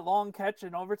got that long catch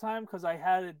in overtime because I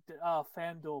had a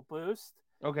FanDuel boost.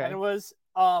 Okay. And it was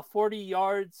 40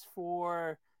 yards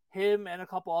for him and a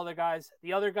couple other guys.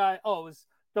 The other guy, it was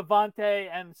Devontae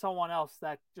and someone else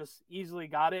that just easily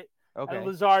got it. Okay. And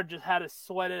Lazard just had to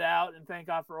sweat it out, and thank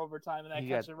God for overtime and that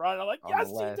catch and run. I'm like, yes,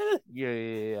 he did it.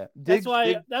 Yeah. That's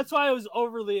why I was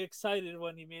overly excited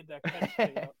when he made that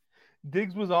catch.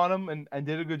 Diggs was on him and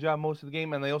did a good job most of the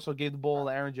game, and they also gave the ball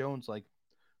to Aaron Jones.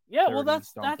 Yeah, well,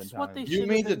 that's what they should. You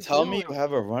mean to tell me you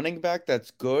have a running back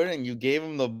that's good and you gave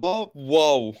him the ball?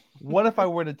 Whoa! What if I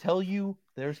were to tell you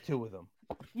there's 2 of them?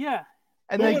 Yeah,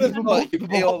 and they give them you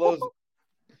pay all those.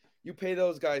 You pay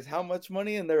those guys how much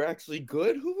money and they're actually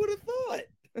good? Who would have thought?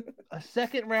 A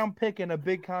 2nd-round pick and a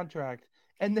big contract,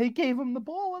 and they gave him the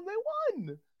ball and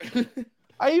they won.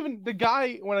 The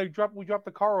guy when we dropped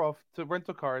the car off to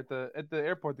rental car at the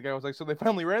airport, the guy was like, "So they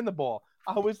finally ran the ball."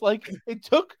 I was like, "It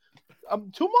took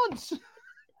 2 months."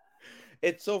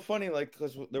 It's so funny,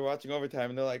 because they're watching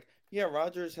overtime and they're like, "Yeah,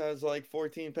 Rodgers has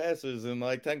 14 passes and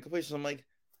 10 completions." I'm like,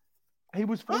 he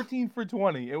was 14 for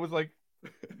 20. It was like.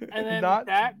 And then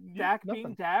Dak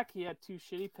being Dak, he had 2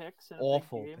 shitty picks. And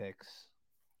awful picks.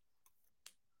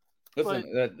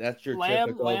 Listen, that's your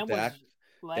typical Dak.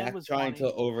 Dak trying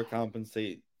to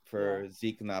overcompensate for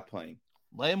Zeke not playing.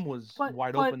 Lamb was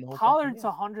wide open the whole time. Pollard's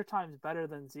 100 times better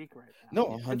than Zeke right now.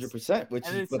 No, 100%. But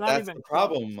that's the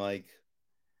problem.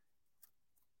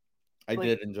 I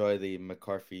did enjoy the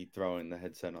McCarthy throwing the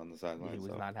headset on the sideline. He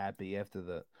was not happy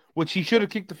after which he should have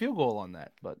kicked the field goal on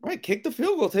that. But right, kick the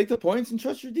field goal, take the points, and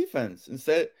trust your defense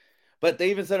instead. But they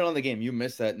even said it on the game. You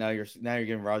missed that. Now you're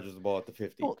giving Rodgers the ball at the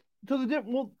 50.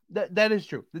 That is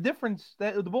true. The difference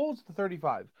the ball is the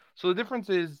 35. So the difference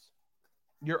is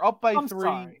you're up by 3.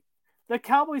 Sorry. The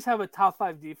Cowboys have a top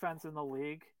 5 defense in the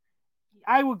league.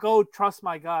 I would go trust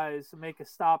my guys to make a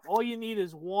stop. All you need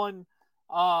is one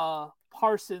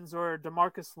Parsons or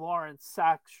DeMarcus Lawrence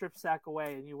strip sack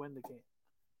away, and you win the game.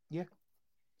 Yeah.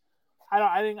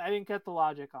 I didn't get the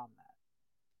logic on that.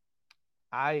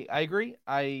 I agree.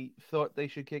 I thought they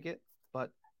should kick it,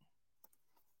 but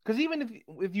because even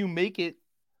if you make it,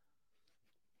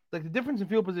 the difference in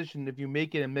field position, if you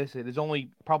make it and miss it, is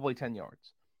only probably 10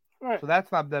 yards. Right. So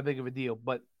that's not that big of a deal.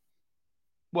 But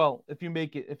Well, if you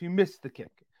miss the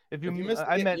kick. If you miss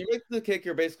the kick,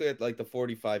 you're basically at like the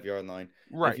 45-yard line.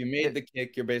 Right. If you made the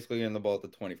kick, you're basically getting the ball at the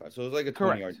 25. So it was like a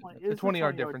Correct. 20-yard difference. It's a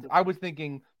 20-yard difference. I was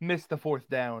thinking miss the fourth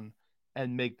down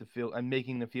and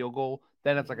making the field goal.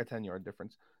 Then it's like a 10-yard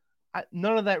difference.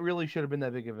 None of that really should have been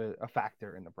that big of a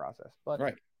factor in the process. But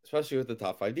right, especially with the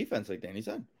top 5 defense, like Danny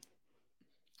said.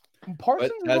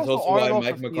 Parsons but that's also why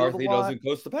Mike McCarthy doesn't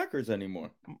coach the Packers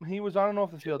anymore. He was on and off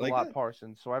the field like a lot, that.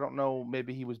 Parsons. So I don't know.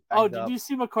 Maybe he was. Did you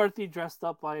see McCarthy dressed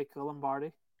up like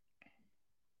Lombardi?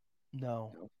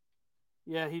 No.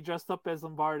 Yeah, he dressed up as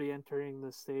Lombardi entering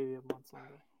the stadium on Sunday.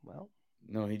 Well,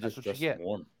 no, he just dressed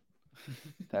warm.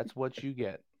 That's what you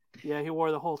get. Yeah, he wore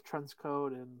the whole trench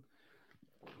coat and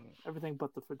everything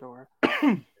but the fedora.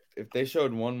 If they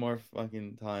showed one more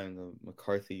fucking time the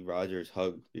McCarthy-Rodgers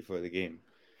hug before the game.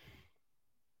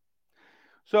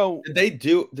 So did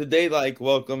they like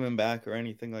welcome him back or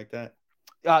anything like that?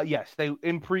 Yes, they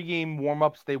in pregame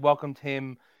warm-ups they welcomed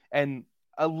him and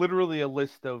literally a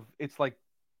list of it's like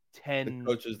 10 the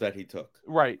coaches that he took.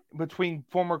 Right, between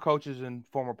former coaches and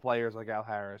former players like Al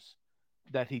Harris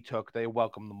that he took, they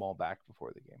welcomed them all back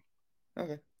before the game.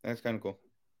 Okay, that's kind of cool.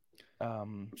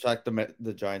 I'm shocked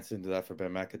the Giants didn't do that for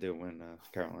Ben McAdoo when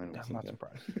Carolina was. I'm not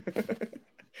surprised.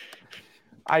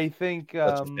 I think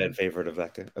that's a bad favorite of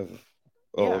that guy.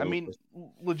 I mean,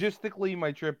 logistically,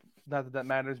 my trip, not that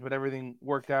matters, but everything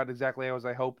worked out exactly as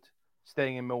I hoped.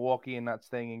 Staying in Milwaukee and not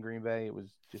staying in Green Bay, it was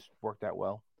just worked out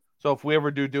well. So if we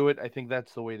ever do it, I think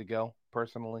that's the way to go,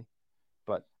 personally.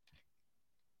 But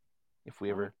if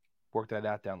we ever work that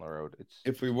out down the road,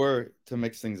 if we were to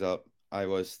mix things up, I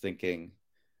was thinking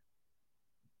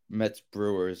Mets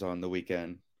Brewers on the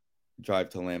weekend, drive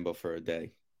to Lambeau for a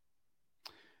day.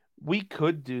 We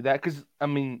could do that because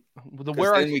we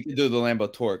could do the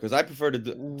Lambeau tour because I prefer to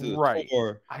do the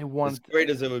tour. As great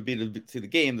as it would be to see the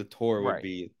game, the tour would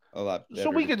be a lot better.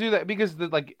 So we could do that because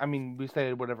we stayed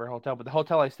at whatever hotel, but the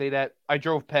hotel I stayed at, I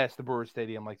drove past the Brewers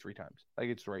Stadium like 3 times. Like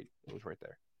it was right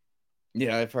there.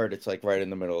 Yeah, I've heard it's like right in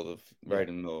the middle of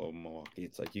Milwaukee.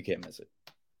 It's like you can't miss it.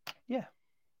 Yeah.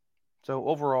 So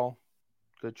overall,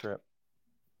 good trip,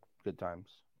 good times.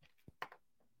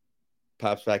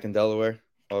 Pop's back in Delaware.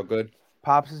 All good.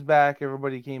 Pops is back.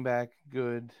 Everybody came back.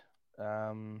 Good.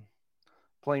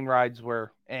 Plane rides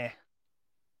were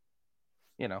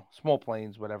small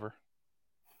planes, whatever.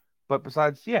 But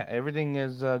besides, everything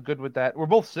is good with that. We're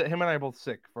both him and I are both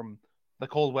sick from the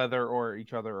cold weather or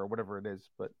each other or whatever it is.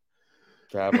 But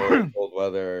travel, cold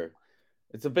weather,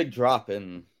 it's a big drop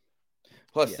in.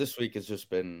 Plus, this week has just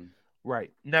been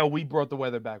right. No, we brought the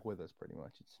weather back with us pretty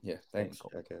much. Thanks,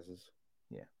 jackasses.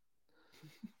 Yeah.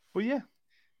 Well, yeah.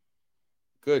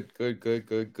 Good.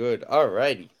 All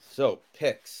righty. So,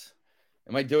 picks.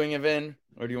 Am I doing it, Vin,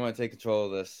 or do you want to take control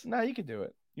of this? No, you can do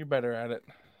it. You're better at it.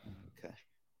 Okay.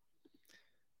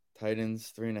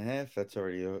 Titans 3.5. That's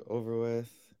already over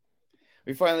with.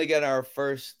 We finally get our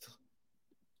first.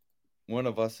 One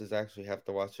of us is actually have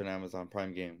to watch an Amazon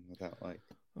Prime game without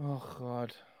Oh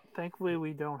God. Thankfully,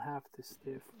 we don't have to,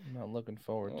 Steve. I'm not looking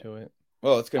forward to it.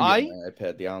 Well, it's gonna be on my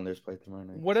iPad. The Islanders play tomorrow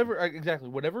night. Whatever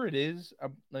it is.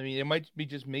 It might be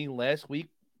just me. Last week,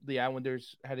 the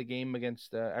Islanders had a game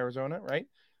against Arizona, right?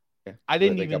 Yeah. I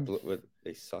didn't even.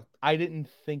 They sucked. I didn't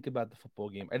think about the football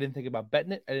game. I didn't think about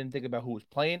betting it. I didn't think about who was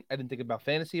playing. I didn't think about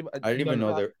fantasy. I didn't even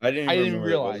know there. I didn't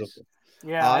realize.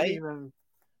 Yeah, I didn't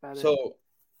even. So,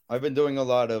 I've been doing a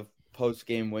lot of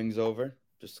post-game wings over,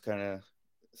 just to kind of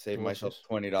save myself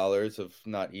 $20 of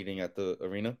not eating at the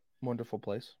arena. Wonderful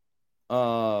place.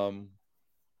 And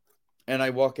I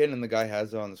walk in and the guy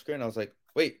has it on the screen. I was like,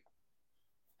 "Wait,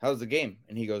 how's the game?"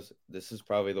 And he goes, "This is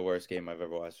probably the worst game I've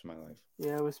ever watched in my life."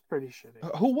 Yeah, it was pretty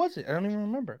shitty. Who was it? I don't even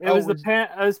remember. It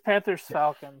was Panthers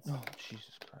Falcons. Oh,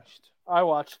 Jesus Christ! I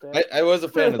watched it. I was a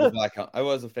fan of the black. I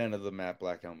was a fan of the matte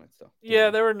black helmets, though. Yeah,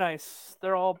 they were nice.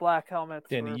 They're all black helmets.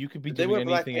 Danny, you could be doing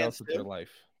anything else with your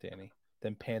life, Danny,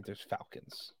 than Panthers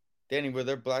Falcons. Danny, were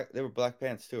there black? They were black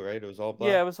pants too, right? It was all black.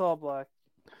 Yeah, it was all black.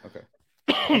 Okay.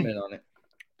 I'm in on it.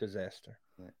 Disaster.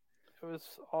 It was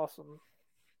awesome.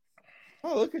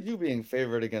 Oh, look at you being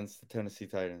favored against the Tennessee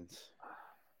Titans.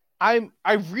 I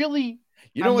really.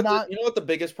 You know what the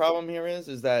biggest problem here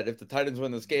is that if the Titans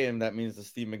win this game, that means the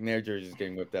Steve McNair jersey is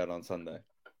getting whipped out on Sunday.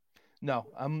 No,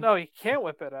 no, he can't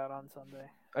whip it out on Sunday.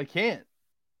 I can't.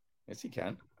 Yes, he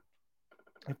can.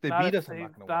 If they beat us, I'm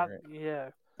not going to wear it. Yeah.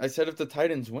 I said if the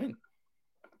Titans win.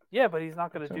 Yeah, but he's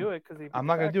not going to do it because I'm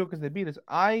not going to do it because they beat us.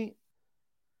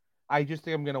 I just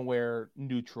think I'm going to wear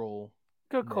neutral.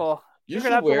 Good call. You're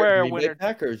going to have to wear a winner.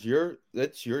 Packers.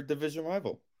 That's your division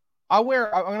rival. I'm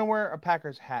going to wear a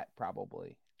Packers hat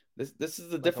probably. This is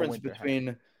the difference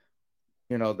between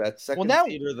that second now-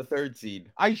 seed or the third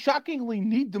seed. I shockingly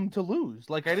need them to lose.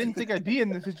 Like, I didn't think I'd be in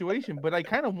this situation, but I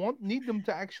kind of need them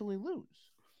to actually lose.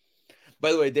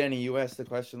 By the way, Danny, you asked the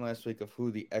question last week of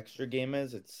who the extra game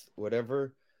is. It's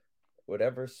whatever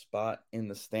spot in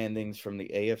the standings from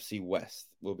the AFC West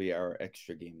will be our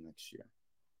extra game next year.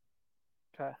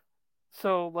 Okay.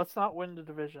 So let's not win the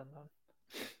division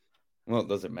then. Well,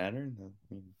 does it matter?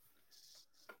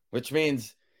 Which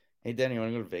means, hey, Danny, you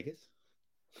want to go to Vegas?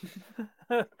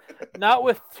 Not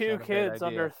with two Not a bad kids idea.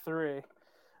 under 3.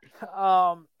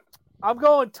 I'm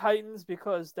going Titans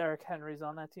because Derrick Henry's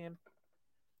on that team,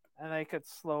 and they could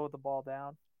slow the ball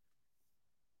down.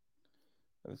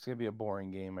 It's gonna be a boring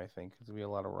game, I think. It's gonna be a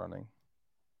lot of running.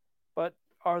 But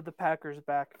are the Packers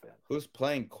back fit? Who's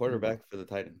playing quarterback for the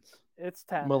Titans? It's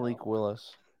Tannehill. Malik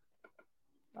Willis.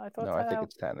 I thought No, I think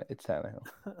Tannehill- it's Tannehill.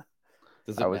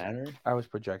 Does I it was- matter? I was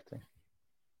projecting.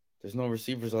 There's no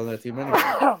receivers on that team anyway.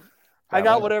 I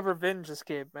got whatever Vin just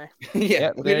gave me.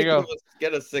 Yeah, there you go.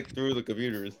 Get us sick through the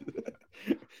computers.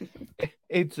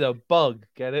 It's a bug.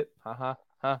 Get it? Ha.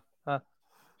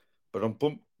 But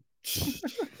boom.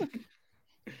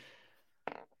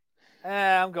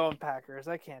 I'm going Packers.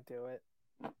 I can't do it.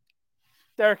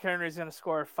 Derrick Henry's going to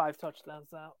score 5 touchdowns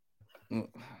now.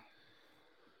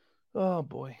 Oh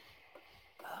boy.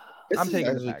 This I'm is taking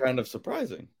the actually Packers. kind of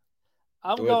surprising.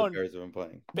 I'm the way going the Bears have been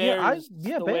playing. Bears.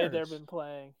 Yeah, the way Bears. they've been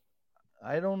playing.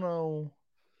 I don't know.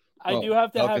 I do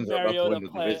have to Falcons have are about to Mariota win the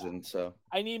play. division, so.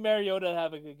 I need Mariota to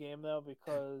have a good game though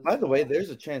because. By the way,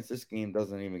 there's a chance this game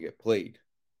doesn't even get played.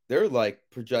 They're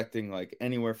projecting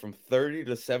anywhere from 30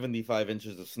 to 75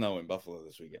 inches of snow in Buffalo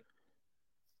this weekend.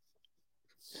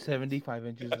 75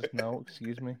 inches of snow.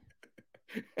 Excuse me.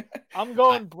 I'm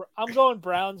going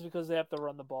Browns because they have to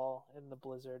run the ball in the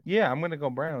blizzard. Yeah, I'm gonna go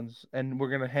Browns, and we're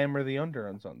gonna hammer the under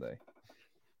on Sunday.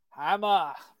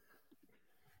 Hammer.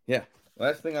 Yeah.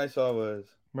 Last thing I saw was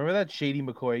Remember that Shady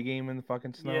McCoy game in the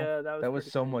fucking snow? Yeah, that was pretty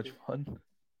so much crazy. fun.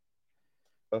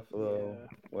 Buffalo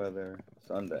weather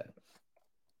Sunday.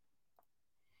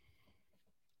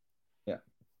 Yeah.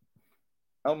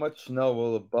 How much snow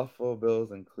will the Buffalo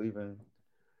Bills and Cleveland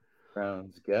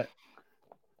Browns get?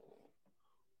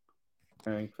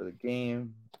 Preparing for the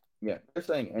game. Yeah, they're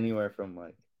saying anywhere from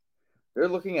they're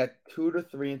looking at 2 to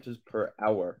 3 inches per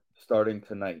hour starting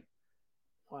tonight,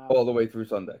 Wow. all the way through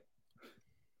Sunday.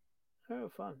 Oh,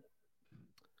 fun.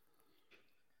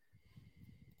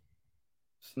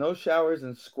 Snow showers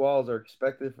and squalls are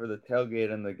expected for the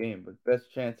tailgate and the game, but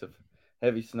best chance of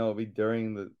heavy snow will be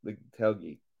during the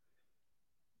tailgate.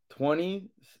 20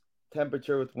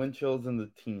 temperature with wind chills in the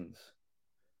teens.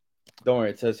 Don't worry,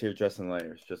 it says here dress in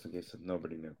layers, just in case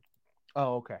nobody knew.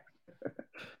 Oh, okay.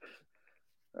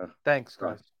 Thanks,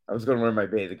 guys. I was going to wear my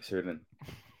bathing suit and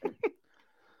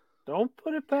Don't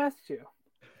put it past you.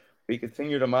 we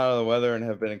continue to monitor the weather and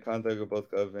have been in contact with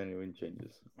both Gov and wind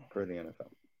changes per the NFL.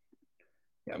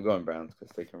 Yeah, I'm going Browns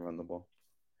because they can run the ball.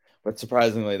 But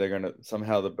surprisingly,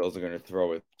 somehow the Bills are gonna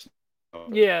throw it.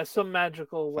 Yeah, some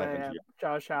magical way. 500.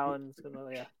 Josh Allen's gonna.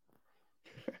 Yeah.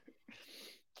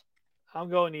 I'm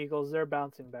going Eagles. They're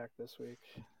bouncing back this week.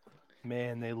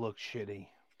 Man, they look shitty.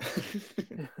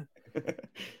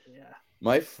 Yeah.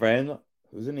 My friend,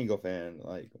 who's an Eagle fan,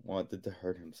 wanted to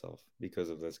hurt himself because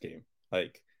of this game.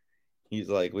 He's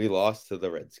like, we lost to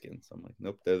the Redskins. I'm like,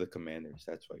 nope, they're the Commanders.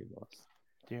 That's why you lost.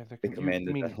 Yeah, They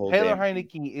commanded that whole Taylor damn-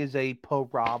 Heineke is a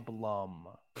problem.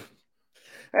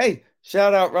 Hey,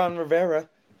 shout out Ron Rivera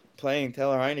playing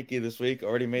Taylor Heineke this week.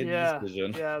 Already made Yeah. the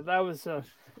decision. Yeah, that was a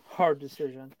hard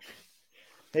decision.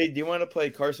 Hey, do you want to play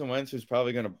Carson Wentz, who's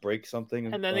probably going to break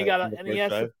something? And then he in got the and he first has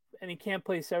drive? to, and he can't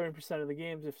play 70% of the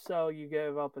games. If so, you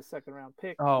give up a 2nd-round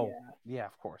pick. Oh. Yeah. Yeah,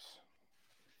 of course.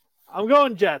 I'm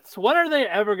going Jets. When are they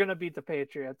ever going to beat the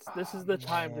Patriots? This is the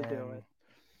time to do Man. it.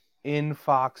 In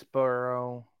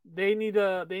Foxborough. They need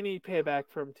payback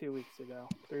from 2 weeks ago,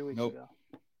 3 weeks Nope. ago.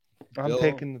 I'm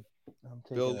taking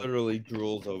Bill it. literally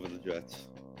drools over the Jets.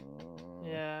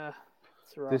 Yeah,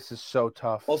 it's rough. This is so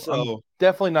tough. Also, I'm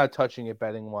definitely not touching it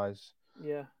betting wise,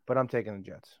 Yeah, but I'm taking the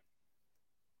Jets.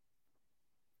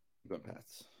 go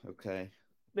Pats. Okay.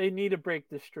 they need to break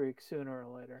the streak sooner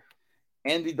or later.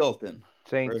 Andy Dalton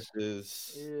Saints.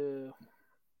 versus Ew.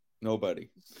 nobody.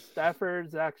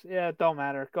 Stafford's actually, yeah, it don't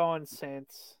matter. Going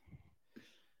Saints.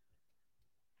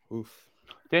 Oof.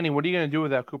 Danny, what are you gonna do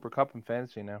without Cooper Kupp in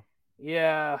fantasy now?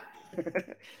 Yeah,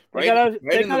 right gotta- right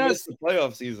they in the gotta- midst of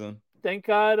playoff season. thank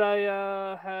God I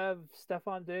have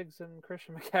Stephon Diggs and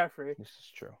Christian McCaffrey. This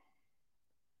is true.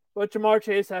 But Jamar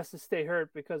Chase has to stay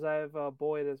hurt because I have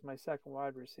Boyd as my second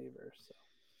wide receiver. So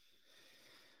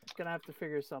gonna have to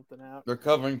figure something out. They're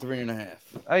covering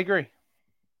 3.5. I agree.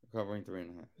 They're covering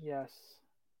 3.5. Yes.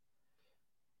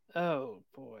 Oh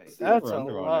boy, What's the that's a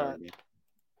over-under on lot. our game?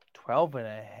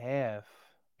 12.5.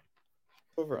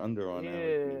 Over under on our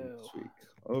game this Ew. week.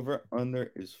 Over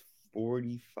under is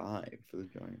 45 for the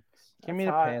Giants. Give me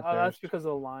the high. Panthers. Oh, that's because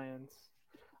of the Lions.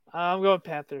 I'm going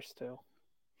Panthers too.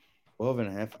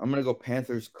 12.5. I'm gonna go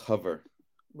Panthers cover.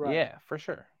 Right. Yeah, for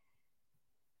sure.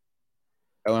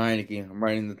 Taylor Heineke. I'm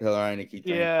riding the Taylor Heineke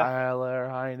train. Yeah. Tyler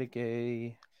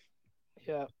Heineke.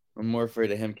 Yeah. I'm more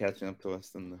afraid of him catching up to us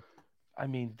than the. I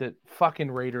mean, the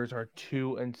fucking Raiders are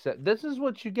 2-7. This is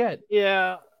what you get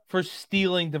Yeah. for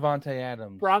stealing Devontae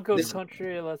Adams. Broncos This-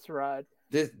 country. Let's ride.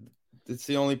 It's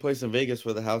the only place in Vegas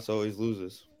where the house always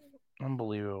loses.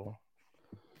 Unbelievable.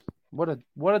 What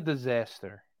a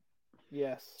disaster.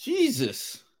 Yes.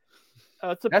 Jesus.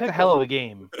 It's a That's a pick hell 'em. of a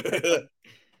game.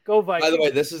 Go By Vikings. the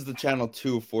way, this is the Channel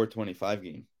 2 425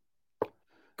 game.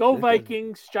 Go this is-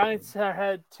 Vikings. Giants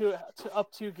had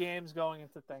up 2 games going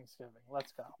into Thanksgiving.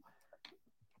 Let's go.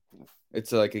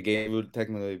 It's like a game. It would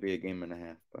technically be a game and a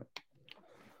half, but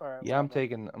All right. Yeah, I'm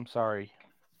whatever. I'm sorry.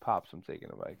 Pops, I'm taking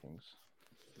the Vikings.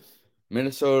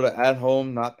 Minnesota at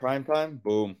home, not prime time.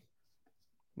 Boom.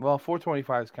 Well,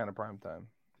 425 is kind of prime time.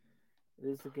 It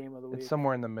is the game of the week. It's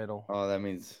somewhere in the middle. Oh, that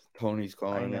means Tony's I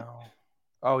calling it. know.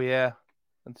 Oh, yeah.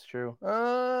 That's true. I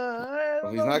Well,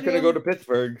 don't he's know, not going to Jim. go to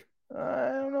Pittsburgh. I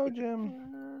don't know,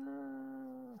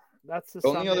 Jim. That's the The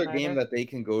only Sunday other nighter. game that they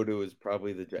can go to is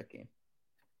probably the Jet game.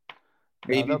 No,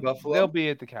 Maybe Buffalo. They'll be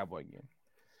at the Cowboy game.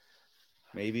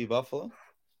 Maybe Buffalo.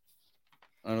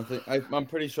 I don't think. I'm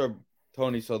pretty sure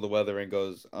Tony saw the weather and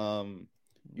goes,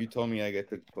 you told me I get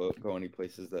to go any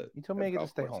places that. You told me I have get to golf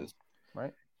stay home, courses."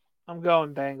 right? I'm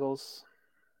going Bengals.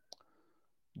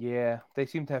 Yeah, they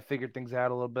seem to have figured things out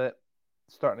a little bit.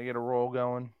 Starting to get a roll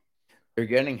going. They're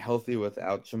getting healthy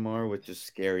without Jamar, which is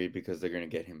scary because they're going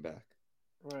to get him back.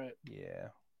 Right. Yeah.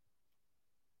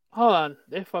 Hold on.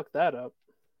 They fucked that up.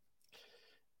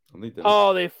 Well, they did.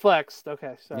 Oh, they flexed.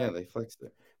 Okay, sorry. yeah, they flexed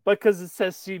it. But because it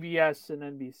says CBS and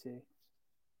NBC.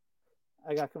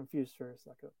 I got confused for a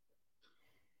second.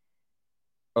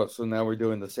 Oh, so now we're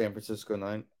doing the San Francisco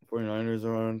 49ers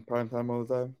are on primetime all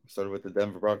the time. Started with the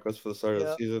Denver Broncos for the start of the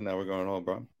Yeah. season. Now we're going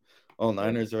all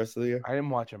Niners the rest of the year. I didn't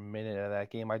watch a minute of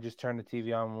that game. I just turned the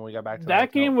TV on when we got back to the That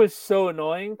hotel. game was so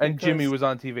annoying. And Jimmy because was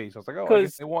on TV, so I was like, oh, I 'cause-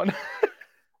 guess they won.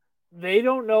 They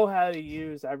don't know how to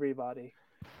use everybody.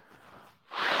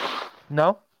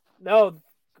 No? No,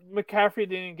 McCaffrey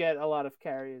didn't get a lot of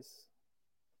carries.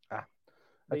 Ah,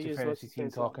 They That's your used fantasy what's his team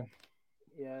face talking.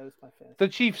 Yeah, it was my fantasy. The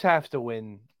Chiefs have to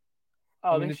win.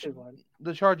 Oh, I mean, they the should win.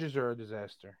 The Chargers are a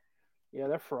disaster. Yeah,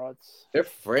 they're frauds. Their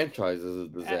franchise is a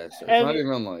disaster. And- It's not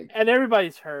even like And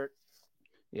everybody's hurt.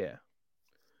 Yeah.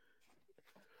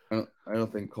 I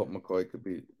don't think Colt McCoy could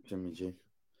beat Jimmy G.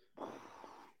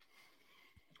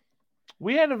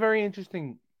 We had a very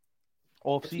interesting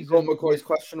Colt offseason. McCoy's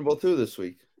questionable too this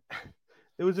week.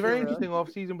 It was a very Yeah. interesting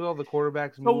offseason with all the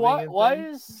quarterbacks So moving.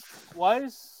 and things.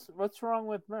 what's wrong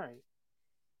with Murray?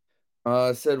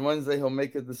 Said Wednesday he'll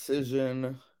make a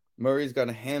decision. Murray's got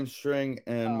a hamstring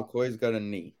and Oh. McCoy's got a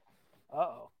knee.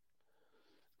 Uh-oh.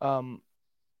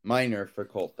 Minor for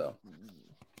Colt though.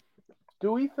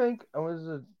 Do we think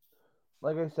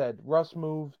like I said, Russ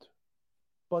moved,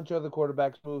 bunch of other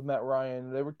quarterbacks moved, Matt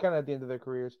Ryan. They were kind of at the end of their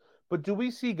careers. But do we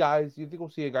see guys? Do you think we'll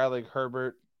see a guy like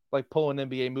Herbert like pull an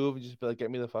NBA move and just be like,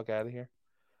 "Get me the fuck out of here"?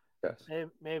 Yes.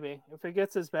 Maybe. If it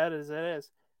gets as bad as it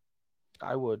is.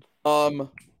 I would.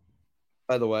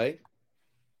 By the way,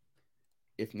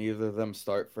 if neither of them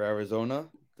start for Arizona,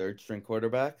 third string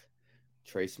quarterback,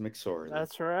 Trace McSorley.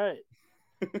 That's right.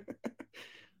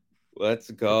 Let's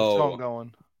So I'm go.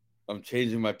 going. I'm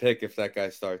changing my pick if that guy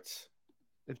starts.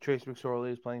 If Trace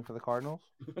McSorley is playing for the Cardinals,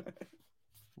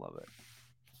 love it.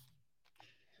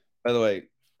 By the way,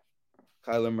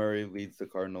 Kyler Murray leads the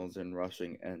Cardinals in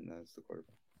rushing and as the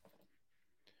quarterback.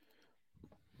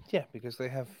 Yeah, because they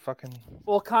have fucking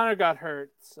Well, Connor got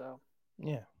hurt, so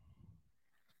yeah.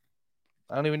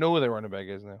 I don't even know who their running back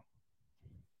is now.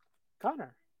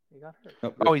 Connor, he got hurt.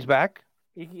 Nope. Oh, he's back.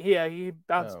 He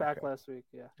bounced Oh, back okay. last week.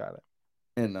 Yeah, Got it.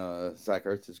 And Zach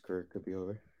Ertz's career could be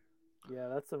over. yeah,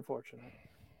 that's unfortunate.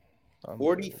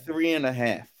 43 and a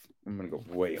half. I'm going to go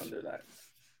way under that.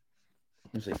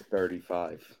 I'm going to say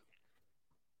 35.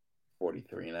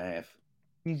 43 and a half.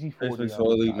 Easy Trace 40.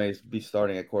 McSorley may be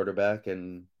starting at quarterback,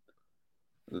 and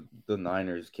the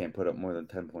Niners can't put up more than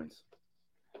 10 points.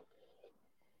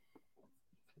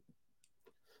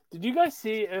 Did you guys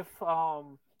see if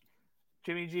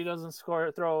Jimmy G doesn't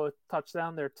throw a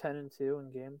touchdown, they're 10-2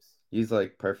 in games? He's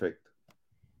like perfect.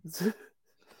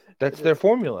 That's their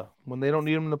formula. When they don't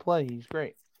need him to play, he's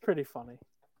great. Pretty funny.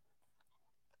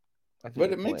 I think But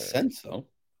he's it makes hilarious. sense, though.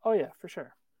 Oh yeah, for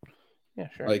sure. Yeah,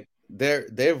 sure. Like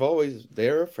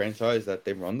they're a franchise that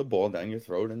they run the ball down your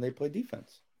throat and they play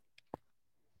defense.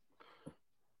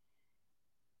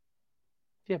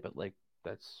 Yeah, but like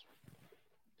that's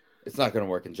It's not going to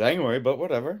work in January, but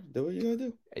whatever. Do what you got to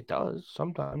do. it does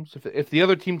sometimes. If the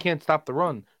other team can't stop the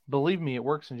run, believe me, it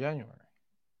works in January.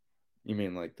 You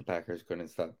mean like the Packers couldn't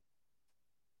stop?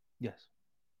 Yes.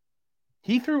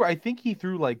 I think he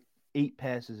threw like 8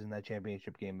 passes in that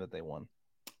championship game that they won.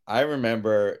 I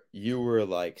remember you were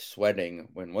like sweating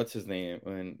when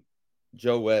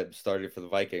Joe Webb started for the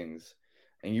Vikings,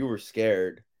 and you were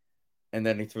scared, and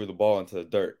then he threw the ball into the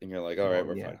dirt, and you're like, all right,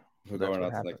 we're fine. We're going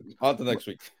on to next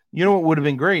week. You know what would have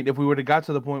been great if we would have got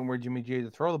to the point where Jimmy G had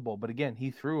to throw the ball, but again,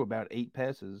 he threw about 8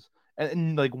 passes,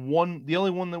 and like the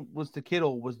only one that was to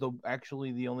Kittle was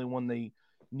actually the only one they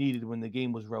needed when the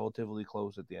game was relatively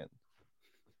close at the end.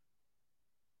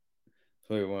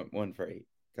 So we went 1 for 8.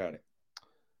 Got it.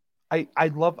 I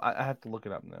have to look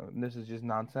it up now. And this is just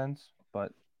nonsense,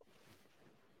 but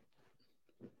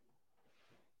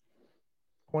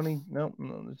 20. No,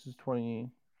 this is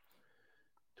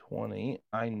 2020.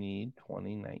 I need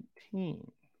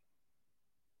 2019.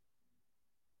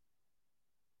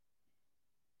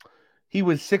 He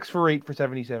was 6 for 8 for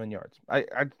 77 yards.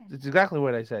 It's exactly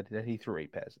what I said, that he threw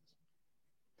 8 passes.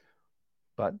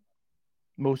 But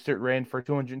Mostert ran for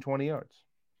 220 yards.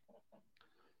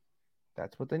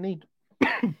 That's what they need.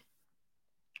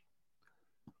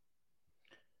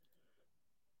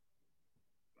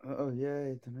 Oh,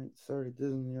 yay. Tonight started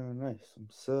Disney on Ice. I'm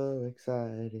so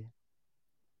excited.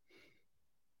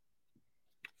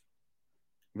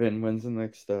 Vin, when's the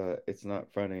next It's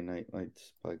Not Friday Night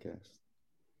Lights podcast?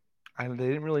 They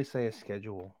didn't really say a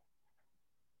schedule.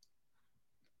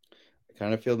 I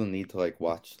kind of feel the need to like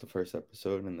watch the first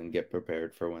episode and then get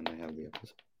prepared for when they have the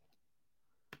episode.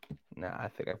 Nah, I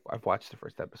think I've watched the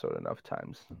first episode enough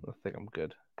times. I think I'm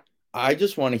good. I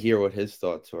just want to hear what his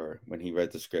thoughts were when he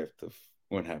read the script of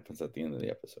what happens at the end of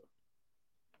the episode.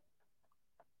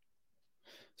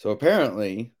 So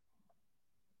apparently,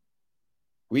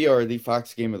 we are the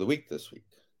Fox Game of the Week this week.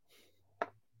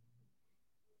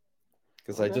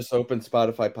 Because I just opened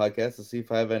Spotify podcast to see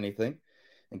if I have anything.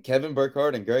 And Kevin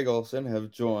Burkhardt and Greg Olson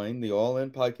have joined the All In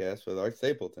podcast with Art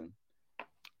Stapleton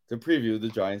to preview the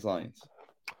Giants-Lions.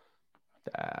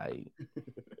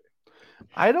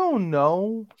 I don't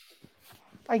know.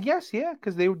 I guess, yeah,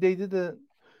 because they did the...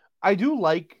 I do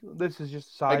like... This is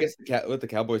just side... I guess with the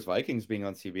Cowboys-Vikings being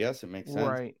on CBS, it makes sense.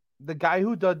 Right. The guy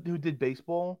who did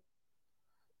baseball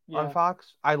on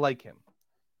Fox, I like him.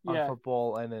 On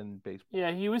football and in baseball.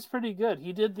 Yeah, he was pretty good.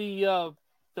 He did the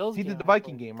Bills He did the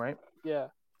Viking game, right? Yeah.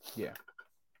 Yeah.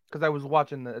 Because I was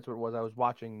watching that's what it was. I was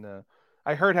watching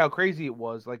I heard how crazy it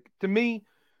was. Like, to me,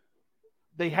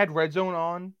 they had Red Zone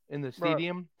on in the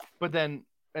stadium, but then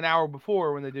an hour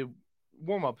before when they did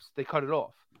warm-ups, they cut it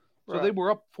off. So they were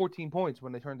up 14 points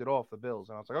when they turned it off, the Bills.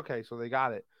 And I was like, okay, so they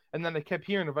got it. And then they kept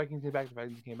hearing the Vikings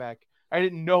came back. I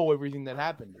didn't know everything that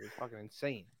happened. It was fucking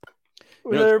insane.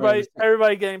 Was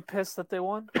everybody getting pissed that they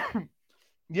won?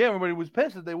 Yeah, everybody was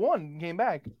pissed that they won and came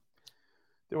back.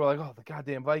 They were like, "Oh, the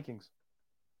goddamn Vikings!"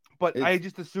 But I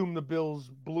just assumed the Bills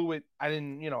blew it. I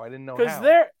didn't know because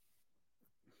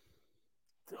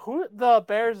the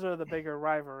Bears are the bigger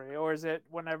rivalry, or is it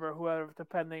whoever,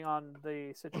 depending on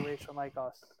the situation, like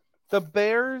us? The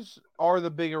Bears are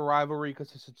the bigger rivalry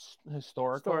because it's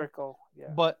historical. Yeah.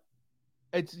 But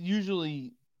it's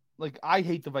usually like I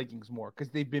hate the Vikings more because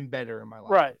they've been better in my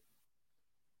life.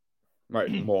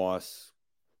 Right. Moss,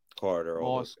 Carter,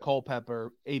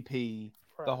 Culpepper, AP,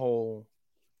 the whole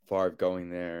Favre going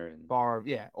there, and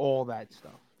Favre, all that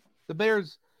stuff. The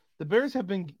Bears have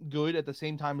been good at the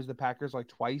same time as the Packers, like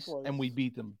twice, and we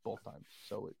beat them both times.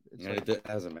 So it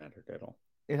hasn't mattered at all.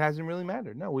 It hasn't really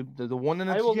mattered. No, the one in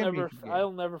the championship game.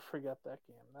 I'll never forget that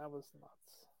game. That was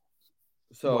nuts.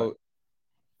 So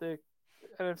the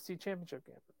NFC Championship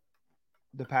game.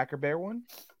 The Packer Bear one?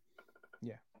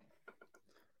 Yeah.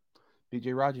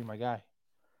 BJ Raji, my guy.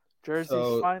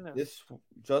 Jersey's finest. This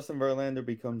Justin Verlander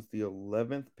becomes the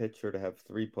 11th pitcher to have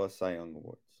 3+ Cy Young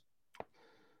awards.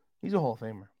 He's a Hall of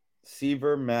Famer.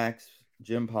 Seaver, Max,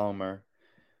 Jim Palmer,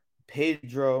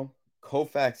 Pedro,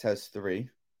 Koufax has 3.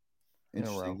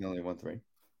 Interesting, he only won 3.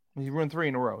 He won 3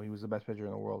 in a row. He was the best pitcher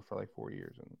in the world for like 4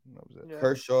 years, and that was it. Yeah.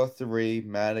 Kershaw 3,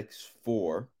 Maddox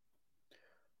 4,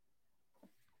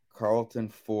 Carlton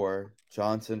 4,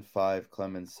 Johnson 5,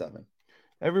 Clemens 7.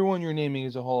 Everyone you're naming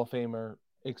is a Hall of Famer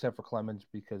except for Clemens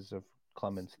because of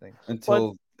Clemens things.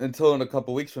 Until in a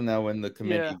couple weeks from now when the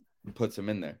committee puts him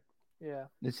in there. Yeah.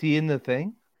 Is he in the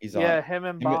thing? He's on. Yeah, him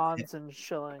and Bonds and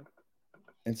Schilling.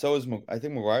 And so is I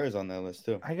think Maguire's on that list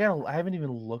too. I haven't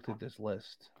even looked at this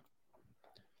list.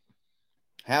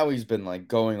 Howie's been like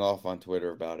going off on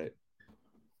Twitter about it.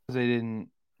 They didn't.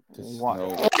 Because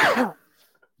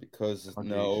Oh,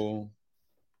 no.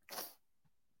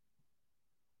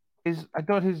 I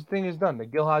thought his thing is done. The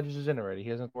Gil Hodges is in already. He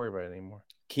doesn't have to worry about it anymore.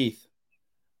 Keith.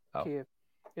 Oh. Keith.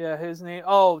 Yeah, his name.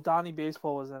 Oh, Donnie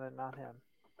Baseball was in it, not him.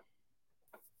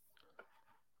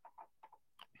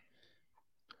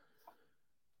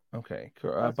 Okay.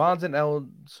 Bonds and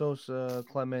Sosa,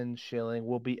 Clemens, Schilling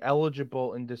will be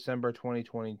eligible in December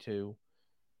 2022.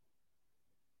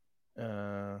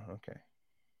 Okay.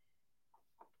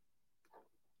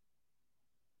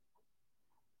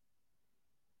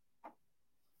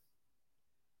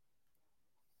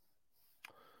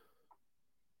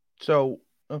 So,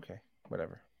 okay,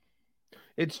 whatever.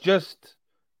 It's just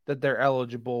that they're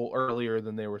eligible earlier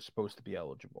than they were supposed to be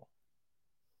eligible.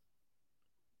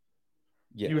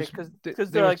 Yeah, because they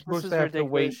they're were like, supposed this to is have to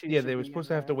wait. ridiculous. Yeah, they were supposed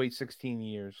to have to wait 16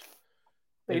 years.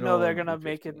 They It'll know they're only gonna be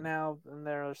make it 15. now, and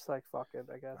they're just like, fuck it,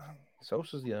 I guess.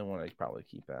 Sosa's the only one I'd probably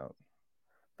keep out.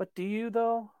 But do you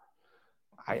though?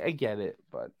 I get it,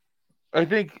 but I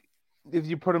think if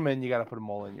you put them in, you got to put them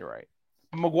all in. You're right.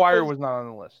 Maguire was not on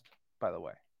the list, by the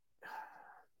way.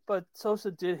 But Sosa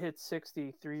did hit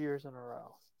 60 3 years in a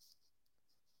row.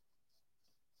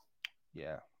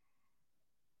 Yeah.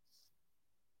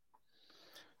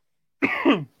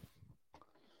 I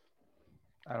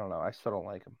don't know. I still don't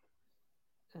like him.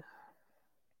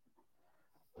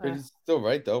 but he's still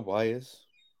right though. Why is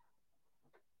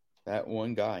that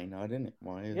one guy not in it?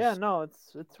 Why is no,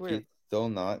 it's weird. Keith still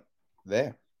not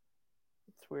there?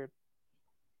 It's weird.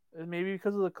 Maybe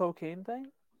because of the cocaine thing.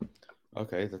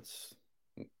 Okay, that's.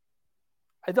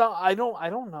 I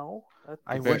don't know.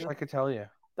 I wish I could tell you.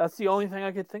 That's the only thing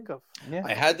I could think of. Yeah.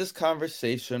 I had this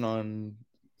conversation on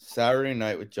Saturday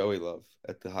night with Joey Love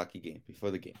at the hockey game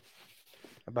before the game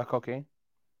About cocaine?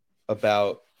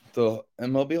 about the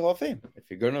MLB Hall of Fame. If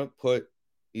you're gonna put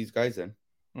these guys in,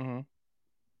 Mm-hmm.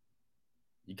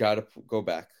 you gotta go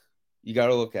back. You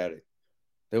gotta look at it.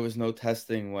 There was no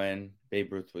testing when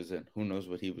Babe Ruth was in. Who knows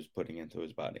what he was putting into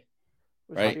his body, It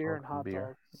was right? beer and hot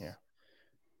dogs. Yeah.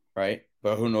 Right?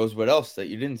 But who knows what else that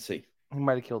you didn't see? He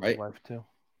might have killed his Right. wife, too.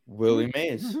 Willie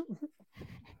Mays.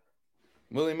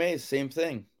 Willie Mays, same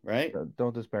thing, right?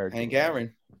 Don't disparage Hank him.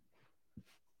 Aaron,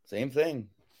 same thing.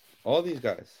 All these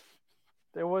guys.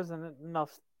 There wasn't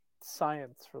enough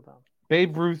science for them.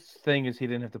 Babe Ruth's thing is he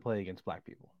didn't have to play against black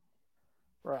people.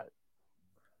 Right.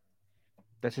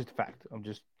 That's just a fact. I'm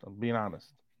being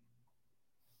honest.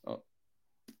 Oh,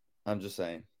 I'm just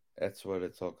saying. That's what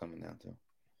it's all coming down to.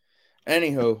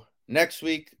 Anywho, next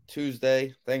week,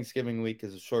 Tuesday, Thanksgiving week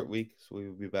is a short week, so we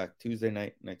will be back Tuesday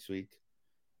night next week.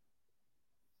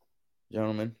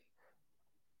 Gentlemen.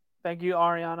 Thank you,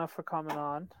 Ariana, for coming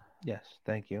on. Yes,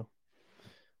 thank you.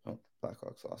 Oh,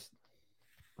 Blackhawks lost.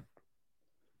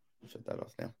 Shut that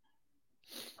off now.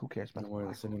 Who cares about And we're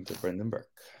listening to Brendan Burke.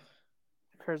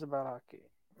 Who cares about hockey?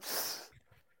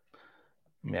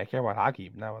 I mean, I care about hockey,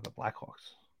 but not about the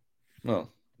Blackhawks.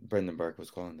 Well, Brendan Burke was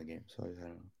calling the game, so I don't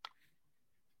know.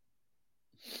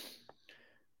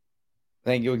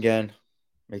 Thank you again.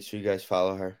 Make sure you guys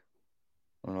follow her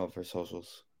on all of her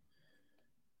socials.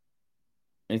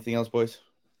 Anything else, boys?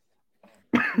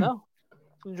 No.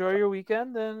 Enjoy your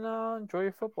weekend and enjoy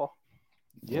your football.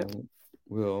 Yep.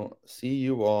 We'll see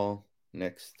you all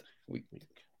next week.